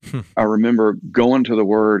have. I remember going to the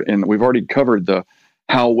Word, and we've already covered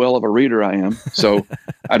how well of a reader I am. So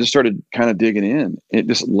I just started kind of digging in. It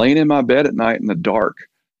just laying in my bed at night in the dark,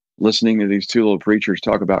 listening to these two little preachers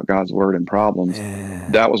talk about God's Word and problems.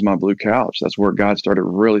 Man. That was my blue couch. That's where God started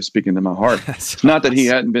really speaking to my heart. It's not that he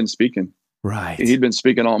hadn't been speaking. Right. He'd been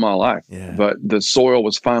speaking all my life, but the soil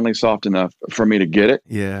was finally soft enough for me to get it.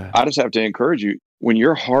 Yeah. I just have to encourage you, when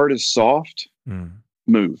your heart is soft,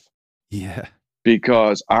 move. Yeah.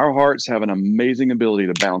 Because our hearts have an amazing ability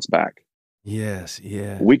to bounce back. Yes.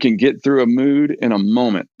 Yeah. We can get through a mood in a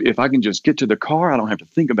moment. If I can just get to the car, I don't have to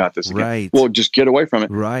think about this again. Right. Well, just get away from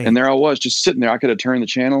it. Right. And there I was, just sitting there. I could have turned the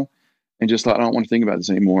channel and just thought, I don't want to think about this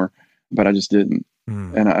anymore. But I just didn't.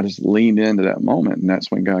 And I just leaned into that moment. And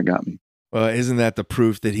that's when God got me. Well, isn't that the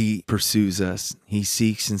proof that he pursues us? He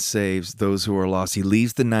seeks and saves those who are lost. He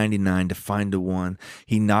leaves the 99 to find the one.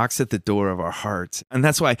 He knocks at the door of our hearts. And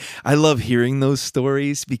that's why I love hearing those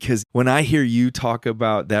stories, because when I hear you talk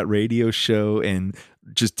about that radio show and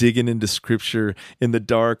just digging into scripture in the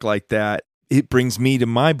dark like that, it brings me to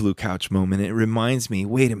my blue couch moment. It reminds me,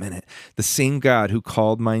 wait a minute, the same God who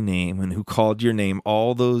called my name and who called your name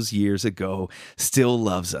all those years ago still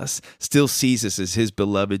loves us, still sees us as his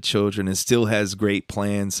beloved children, and still has great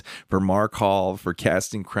plans for Mark Hall, for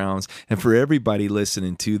Casting Crowns, and for everybody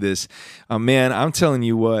listening to this. Man, I'm telling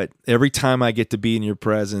you what, every time I get to be in your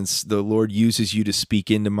presence, the Lord uses you to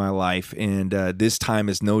speak into my life, and this time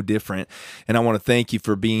is no different. And I want to thank you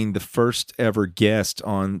for being the first ever guest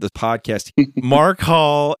on the podcast. Mark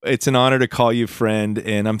Hall, it's an honor to call you friend,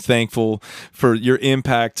 and I'm thankful for your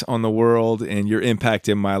impact on the world and your impact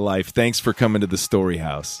in my life. Thanks for coming to the Story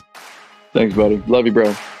House. Thanks, buddy. Love you,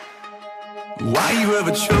 bro. Why you ever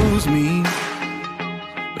chose me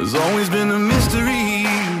has always been a mystery.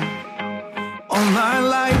 All my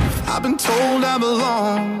life I've been told I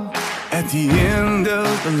belong at the end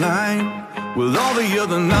of the line, with all the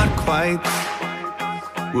other not quite,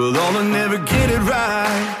 with all the never get it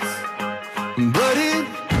right. But it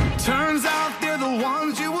turns out they're the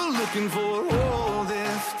ones you were looking for all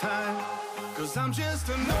this time, 'cause I'm just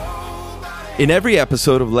a nobody. In every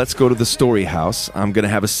episode of Let's Go to the Story House, I'm going to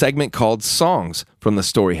have a segment called Songs from the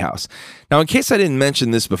Story House. Now, in case I didn't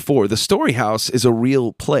mention this before, the Story House is a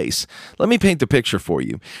real place. Let me paint the picture for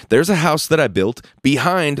you. There's a house that I built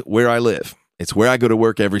behind where I live. It's where I go to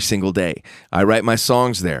work every single day. I write my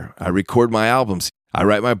songs there. I record my albums. I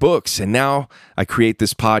write my books, and now I create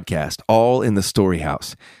this podcast, all in the Story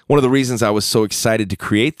House. One of the reasons I was so excited to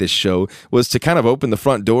create this show was to kind of open the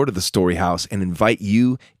front door to the Story House and invite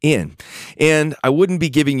you in. And I wouldn't be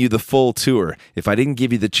giving you the full tour if I didn't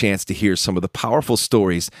give you the chance to hear some of the powerful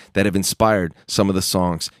stories that have inspired some of the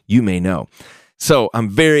songs you may know. So I'm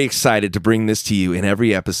very excited to bring this to you in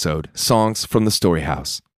every episode, Songs from the Story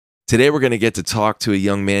House. Today, we're going to get to talk to a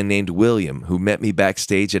young man named William who met me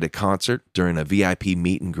backstage at a concert during a VIP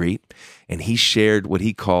meet and greet, and he shared what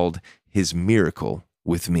he called his miracle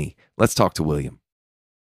with me. Let's talk to William.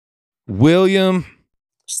 William,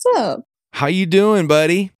 What's up? how you doing,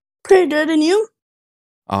 buddy? Pretty good, and you?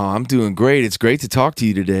 Oh, I'm doing great. It's great to talk to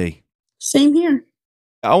you today. Same here.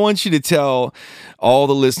 I want you to tell all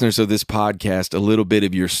the listeners of this podcast a little bit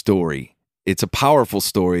of your story. It's a powerful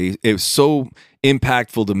story. It was so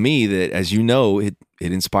impactful to me that, as you know, it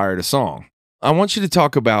inspired a song. I want you to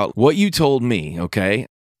talk about what you told me, okay?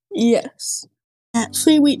 Yes. At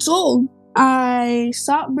 3 weeks old, I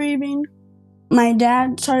stopped breathing. My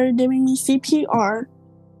dad started giving me CPR.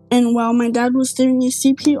 And while my dad was giving me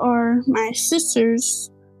CPR, my sisters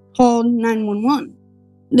called 911.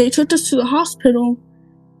 They took us to the hospital,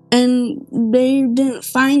 and they didn't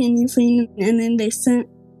find anything. And then they sent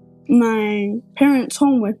my parents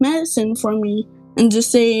home with medicine for me and just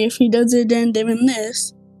say, if he does it again, give him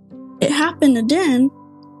this. It happened again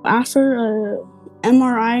after a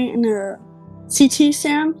MRI and a CT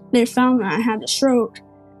scan. They found that I had a stroke.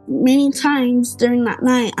 Many times during that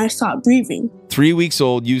night, I stopped breathing. 3 weeks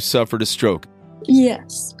old, you suffered a stroke.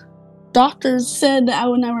 Yes. Doctors said that I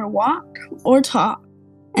would never walk or talk.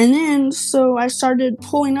 And then, so I started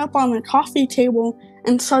pulling up on the coffee table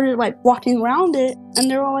and started walking around it. And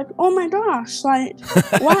they were like, oh my gosh,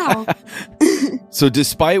 wow. So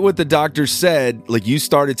despite what the doctor said, you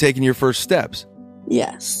started taking your first steps.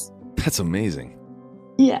 Yes. That's amazing.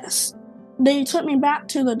 Yes. They took me back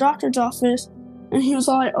to the doctor's office, and he was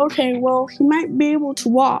like, okay, well, he might be able to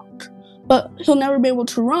walk, but he'll never be able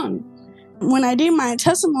to run. When I did my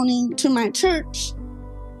testimony to my church,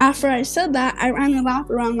 after I said that, I ran a lap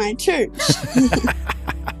around my church.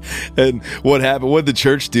 And what happened? What did the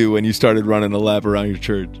church do when you started running a lap around your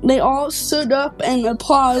church? They all stood up and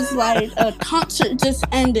applauded like a concert just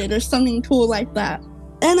ended or something cool like that.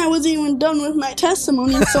 And I wasn't even done with my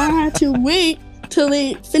testimony, so I had to wait till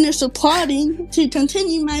they finished applauding to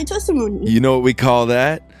continue my testimony. You know what we call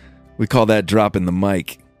that? We call that dropping the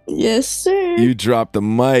mic. Yes, sir. You dropped the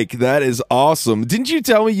mic. That is awesome. Didn't you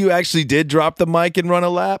tell me you actually did drop the mic and run a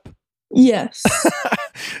lap? Yes.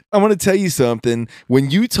 I want to tell you something.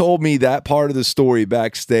 When you told me that part of the story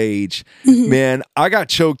backstage, man, I got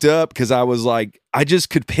choked up because I was like, I just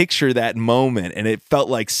could picture that moment. And it felt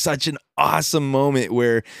like such an awesome moment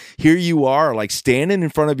where here you are, standing in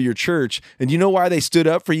front of your church. And you know why they stood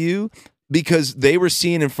up for you? Because they were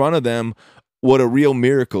seeing in front of them what a real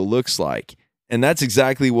miracle looks like. And that's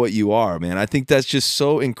exactly what you are, man. I think that's just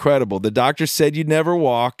so incredible. The doctor said you'd never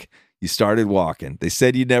walk. You started walking. They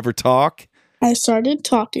said you'd never talk. I started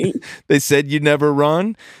talking. They said you'd never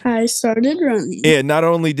run. I started running. And not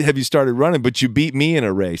only have you started running, but you beat me in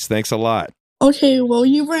a race. Thanks a lot. Okay, well,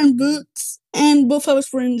 you were in boots, and both of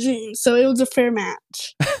us were in jeans, so it was a fair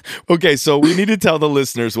match. Okay, so we need to tell the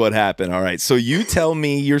listeners what happened. All right, so you tell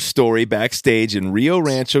me your story backstage in Rio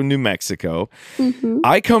Rancho, New Mexico.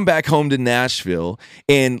 I come back home to Nashville,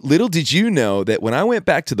 and little did you know that when I went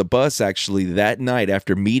back to the bus actually that night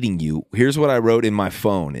after meeting you, here's what I wrote in my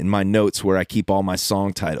phone, in my notes where I keep all my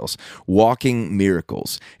song titles: Walking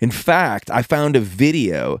Miracles. In fact, I found a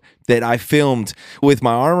video that I filmed with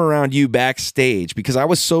my arm around you backstage because I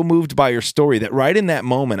was so moved by your story that right in that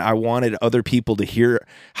moment, I wanted other people to hear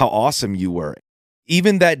how awesome you were.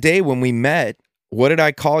 Even that day when we met, what did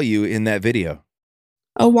I call you in that video?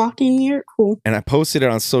 A walking miracle. And I posted it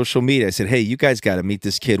on social media. I said, hey, you guys got to meet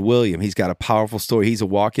this kid, William. He's got a powerful story. He's a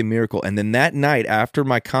walking miracle. And then that night after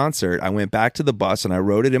my concert, I went back to the bus and I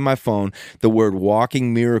wrote it in my phone, the word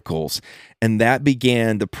Walking Miracles. And that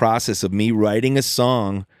began the process of me writing a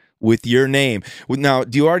song with your name. Now,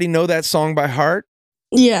 do you already know that song by heart?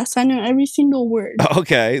 Yes, I know every single word.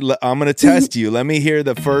 Okay, I'm going to test you. Let me hear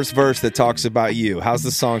the first verse that talks about you. How's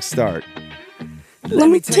the song start?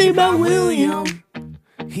 Let me tell you about William.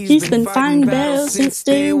 He's been fighting battles since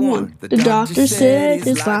day one. The doctor said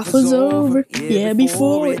his life was over. Yeah,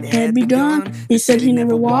 before it had begun. He said he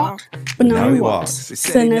never walked, but now he walks. He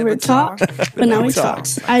said never talked, but now he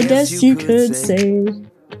talks. I guess you could say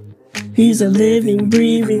he's a living,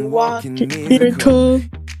 breathing, walking miracle.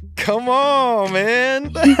 Come on,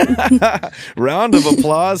 man. Round of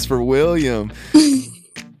applause for William.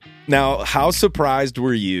 Now, how surprised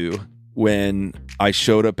were you when I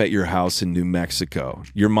showed up at your house in New Mexico?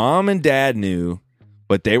 Your mom and dad knew,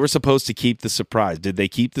 but they were supposed to keep the surprise. Did they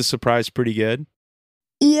keep the surprise pretty good?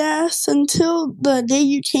 Yes, until the day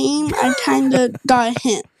you came, I kind of got a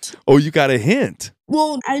hint. Oh, you got a hint?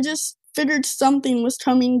 Well, I just figured something was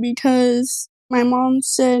coming because my mom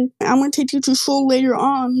said, I'm going to take you to school later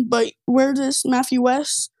on, but wear this Matthew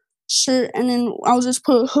West shirt, and then I'll just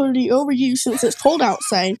put a hoodie over you since it's cold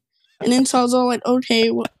outside. And then so I was all like, okay,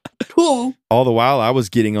 cool. All the while, I was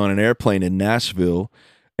getting on an airplane in Nashville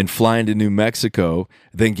and flying to New Mexico,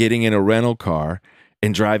 then getting in a rental car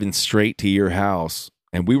and driving straight to your house.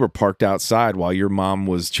 And we were parked outside while your mom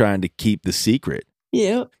was trying to keep the secret.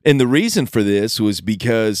 Yep. And the reason for this was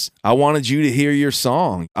because I wanted you to hear your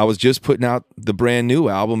song. I was just putting out the brand new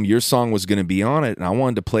album. Your song was going to be on it, and I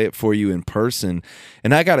wanted to play it for you in person.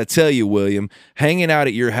 And I got to tell you, William, hanging out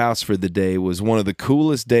at your house for the day was one of the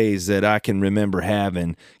coolest days that I can remember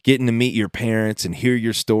having, getting to meet your parents and hear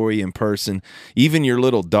your story in person, even your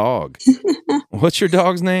little dog. What's your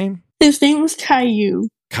dog's name? His name was Caillou.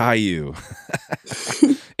 Caillou.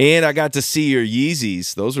 And I got to see your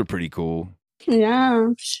Yeezys. Those were pretty cool. Yeah,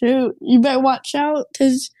 shoot. You better watch out,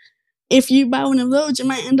 because if you buy one of those, you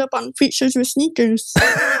might end up on Preachers with Sneakers.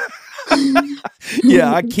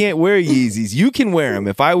 Yeah, I can't wear Yeezys. You can wear them.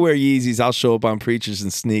 If I wear Yeezys, I'll show up on Preachers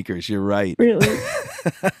and Sneakers. You're right. Really?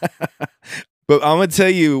 But I'm going to tell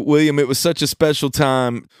you, William, it was such a special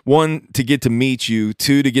time. One, to get to meet you.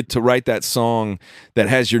 Two, to get to write that song that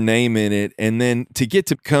has your name in it. And then to get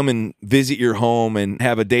to come and visit your home and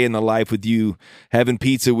have a day in the life with you, having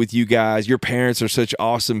pizza with you guys. Your parents are such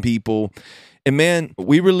awesome people. And man,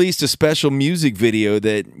 we released a special music video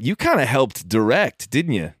that you kind of helped direct,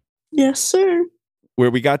 didn't you? Yes, sir.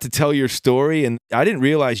 Where we got to tell your story. And I didn't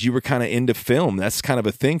realize you were kind of into film. That's kind of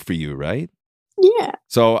a thing for you, right? Yeah.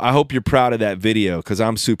 So I hope you're proud of that video, because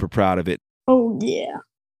I'm super proud of it. Oh, yeah.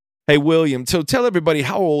 Hey, William, so tell everybody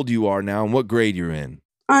how old you are now and what grade you're in.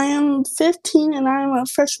 I am 15 and I am a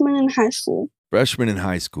freshman in high school. Freshman in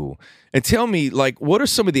high school. And tell me, like, what are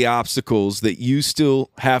some of the obstacles that you still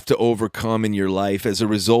have to overcome in your life as a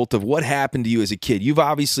result of what happened to you as a kid? You've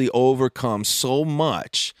obviously overcome so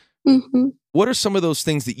much. Mm-hmm. What are some of those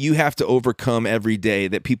things that you have to overcome every day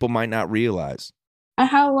that people might not realize? I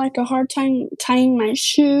have like a hard time tying my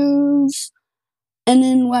shoes. And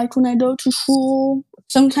then like when I go to school,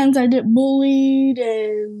 sometimes I get bullied,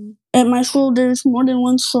 and at my school there's more than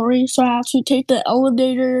one story, so I have to take the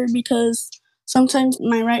elevator because sometimes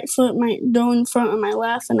my right foot might go in front of my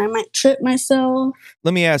left and I might trip myself.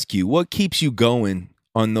 Let me ask you, what keeps you going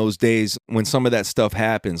on those days when some of that stuff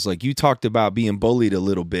happens? Like you talked about being bullied a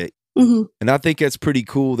little bit. Mm-hmm. And I think that's pretty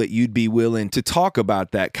cool that you'd be willing to talk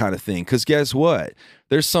about that kind of thing. Because guess what?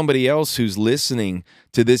 There's somebody else who's listening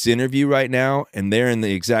to this interview right now, and they're in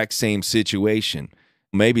the exact same situation.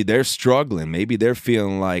 Maybe they're struggling. Maybe they're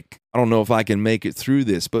feeling like, I don't know if I can make it through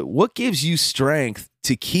this. But what gives you strength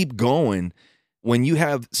to keep going when you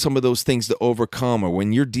have some of those things to overcome, or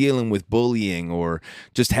when you're dealing with bullying, or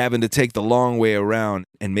just having to take the long way around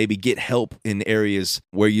and maybe get help in areas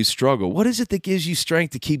where you struggle? What is it that gives you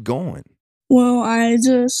strength to keep going? Well, I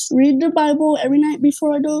just read the Bible every night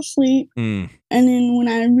before I go to sleep. And then when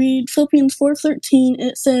I read Philippians 4:13,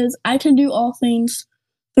 it says, I can do all things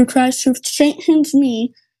through Christ who strengthens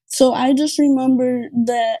me. So I just remember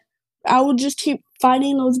that I will just keep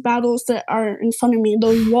fighting those battles that are in front of me,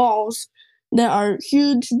 those walls that are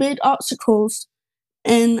huge, big obstacles.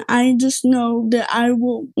 And I just know that I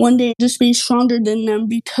will one day just be stronger than them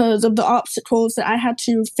because of the obstacles that I had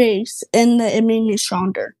to face, and that it made me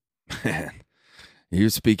stronger. Man, you're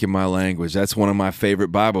speaking my language. That's one of my favorite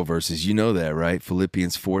Bible verses. You know that, right?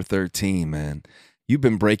 Philippians 4:13, man. You've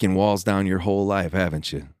been breaking walls down your whole life,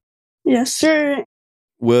 haven't you? Yes, sir.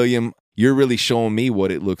 William, you're really showing me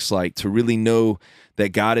what it looks like to really know that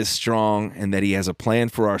God is strong and that he has a plan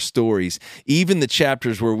for our stories, even the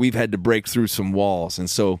chapters where we've had to break through some walls. And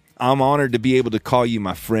so I'm honored to be able to call you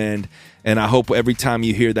my friend. And I hope every time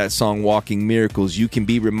you hear that song, Walking Miracles, you can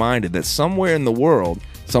be reminded that somewhere in the world,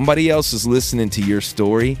 somebody else is listening to your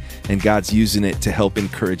story, and God's using it to help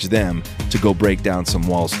encourage them to go break down some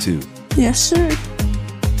walls too. Yes, sir.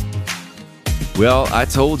 Well, I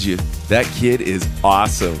told you, that kid is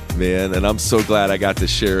awesome, man. And I'm so glad I got to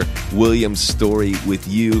share William's story with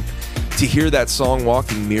you. To hear that song,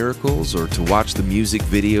 Walking Miracles, or to watch the music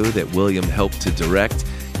video that William helped to direct,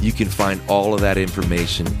 you can find all of that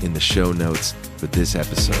information in the show notes for this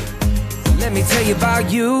episode. Let me tell you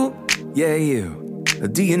about you, yeah, you.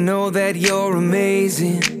 Do you know that you're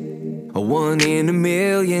amazing? A 1 in a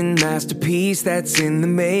million masterpiece that's in the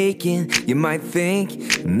making. You might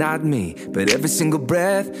think, not me, but every single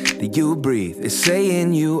breath that you breathe is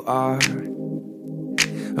saying you are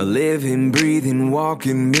a living, breathing,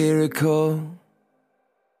 walking miracle.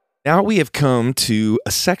 Now we have come to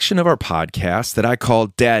a section of our podcast that I call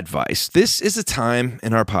Dadvice. This is a time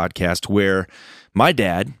in our podcast where my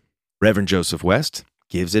dad, Reverend Joseph West,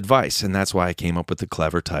 gives advice, and that's why I came up with the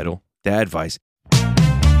clever title, Dadvice.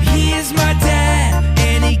 He is my dad,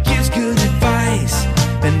 and he gives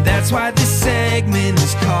That's why this segment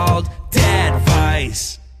is called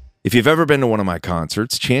Dadvice. If you've ever been to one of my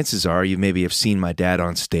concerts, chances are you maybe have seen my dad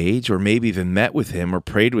on stage or maybe even met with him or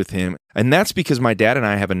prayed with him. And that's because my dad and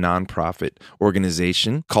I have a nonprofit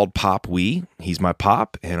organization called Pop We. He's my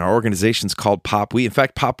pop, and our organization's called Pop We. In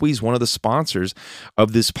fact, Pop We is one of the sponsors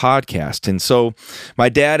of this podcast. And so my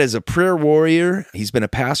dad is a prayer warrior. He's been a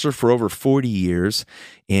pastor for over 40 years.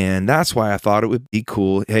 And that's why I thought it would be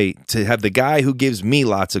cool, hey, to have the guy who gives me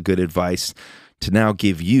lots of good advice to now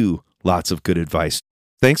give you lots of good advice.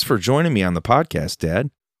 Thanks for joining me on the podcast,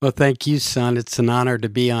 Dad. Well, thank you, son. It's an honor to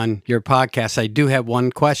be on your podcast. I do have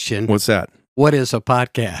one question. What's that? What is a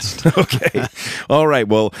podcast? Okay. All right.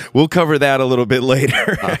 Well, we'll cover that a little bit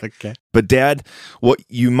later. Okay. But Dad, what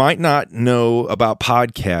you might not know about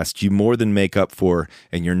podcasts, you more than make up for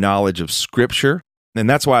in your knowledge of Scripture. And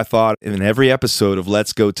that's why I thought in every episode of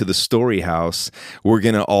Let's Go to the Story House, we're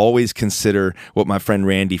going to always consider what my friend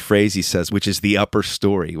Randy Frazee says, which is the upper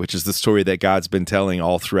story, which is the story that God's been telling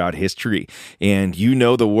all throughout history. And you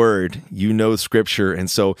know the Word, you know Scripture. And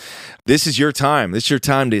so this is your time. This is your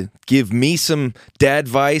time to give me some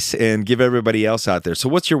dadvice and give everybody else out there. So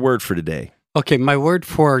what's your word for today? Okay, my word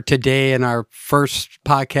for today in our first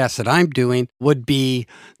podcast that I'm doing would be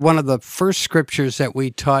one of the first scriptures that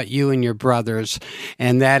we taught you and your brothers,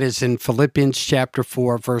 and that is in Philippians chapter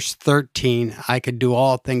 4, verse 13. I can do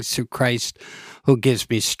all things through Christ who gives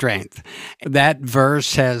me strength. That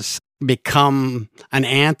verse has become an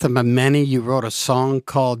anthem of many. You wrote a song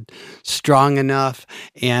called Strong Enough,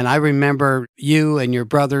 and I remember you and your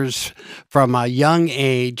brothers from a young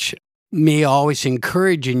age, me always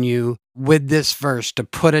encouraging you with this verse to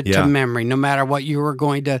put it to memory, no matter what you were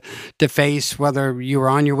going to face, whether you were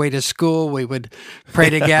on your way to school, we would pray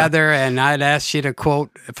together, and I'd ask you to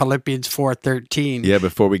quote Philippians 4:13. Yeah,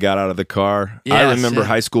 before we got out of the car. Yes, I remember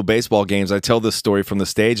high school baseball games. I tell this story from the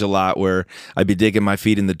stage a lot where I'd be digging my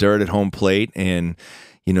feet in the dirt at home plate and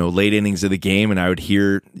late innings of the game, and I would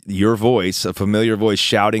hear your voice, a familiar voice,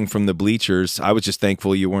 shouting from the bleachers. I was just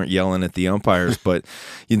thankful you weren't yelling at the umpires, but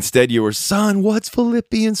instead you were, "Son, what's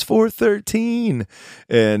Philippians 4:13?"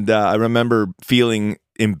 And I remember feeling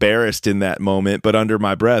embarrassed in that moment, but under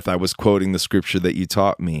my breath, I was quoting the scripture that you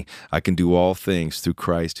taught me. I can do all things through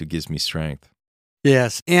Christ who gives me strength.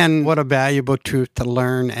 Yes, and what a valuable truth to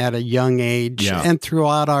learn at a young age and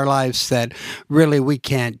throughout our lives, that really we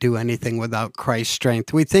can't do anything without Christ's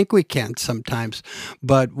strength. We think we can sometimes,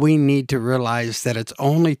 but we need to realize that it's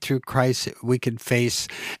only through Christ that we can face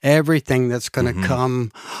everything that's going to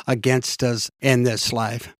come against us in this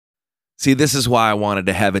life. See, this is why I wanted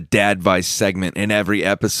to have a Dadvice segment in every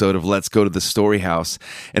episode of Let's Go to the Story House.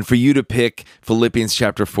 And for you to pick Philippians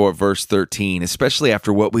chapter 4, verse 13, especially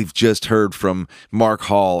after what we've just heard from Mark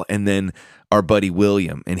Hall and then our buddy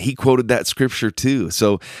William. And he quoted that scripture too.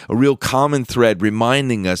 So a real common thread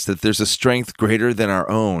reminding us that there's a strength greater than our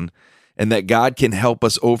own, and that God can help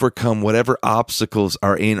us overcome whatever obstacles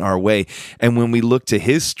are in our way. And when we look to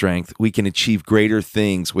His strength, we can achieve greater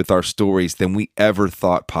things with our stories than we ever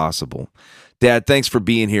thought possible. Dad, thanks for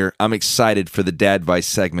being here. I'm excited for the Dadvice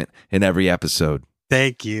segment in every episode.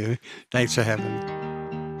 Thank you. Thanks for having me.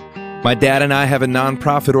 My dad and I have a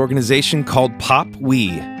nonprofit organization called Pop We,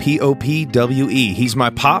 Popwe. He's my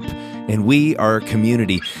pop, and we are a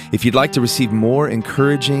community. If you'd like to receive more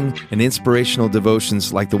encouraging and inspirational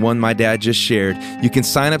devotions like the one my dad just shared, you can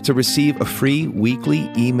sign up to receive a free weekly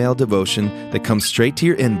email devotion that comes straight to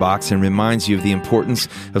your inbox and reminds you of the importance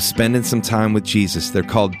of spending some time with Jesus. They're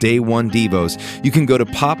called Day One Devos. You can go to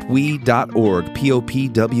popwe.org,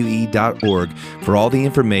 popwe.org, for all the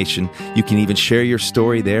information. You can even share your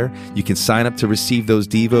story there. You can sign up to receive those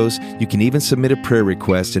devos. You can even submit a prayer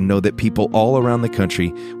request and know that people all around the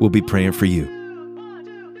country will be praying for you.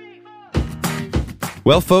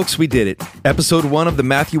 Well, folks, we did it. Episode 1 of the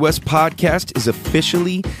Matthew West podcast is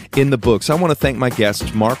officially in the books. I want to thank my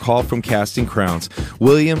guests, Mark Hall from Casting Crowns,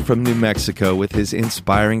 William from New Mexico with his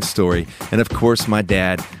inspiring story, and of course, my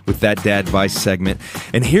dad with that Dadvice segment.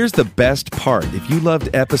 And here's the best part. If you loved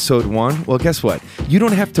episode 1, well, guess what? You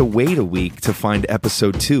don't have to wait a week to find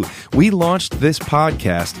episode 2. We launched this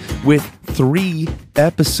podcast with 3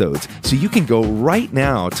 episodes. So you can go right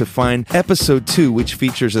now to find episode 2, which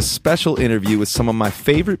features a special interview with some of my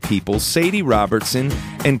favorite people, Sadie Robertson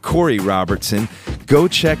and Corey Robertson. Go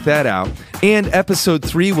check that out. And episode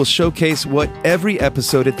 3 will showcase what every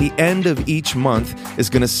episode at the end of each month is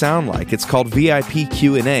going to sound like. It's called VIP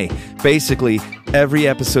Q&A. Basically, every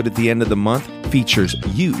episode at the end of the month features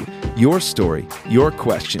you, your story, your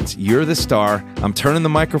questions. You're the star. I'm turning the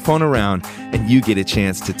microphone around, and you get a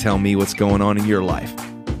chance to tell me what's going on in your life.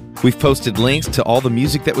 We've posted links to all the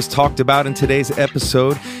music that was talked about in today's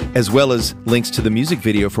episode, as well as links to the music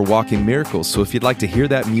video for Walking Miracles. So if you'd like to hear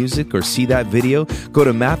that music or see that video, go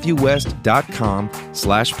to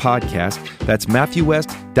MatthewWest.com/podcast. That's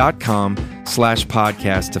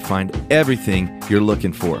MatthewWest.com/podcast to find everything you're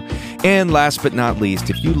looking for. And last but not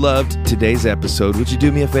least, if you loved today's episode, would you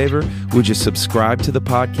do me a favor? Would you subscribe to the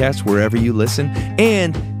podcast wherever you listen?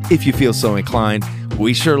 And if you feel so inclined,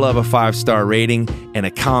 we sure love a 5-star rating and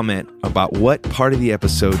a comment about what part of the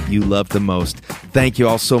episode you loved the most. Thank you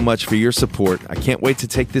all so much for your support. I can't wait to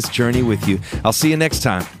take this journey with you. I'll see you next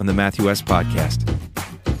time on the Matthew West Podcast. Hello,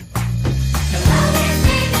 his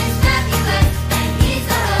name is Matthew West, and he's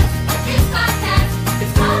the host of this podcast.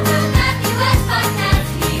 It's called the Matthew West Podcast.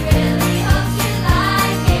 He really hopes you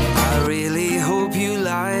like it. I really hope you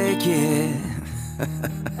like it.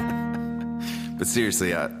 But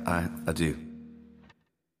seriously, I do.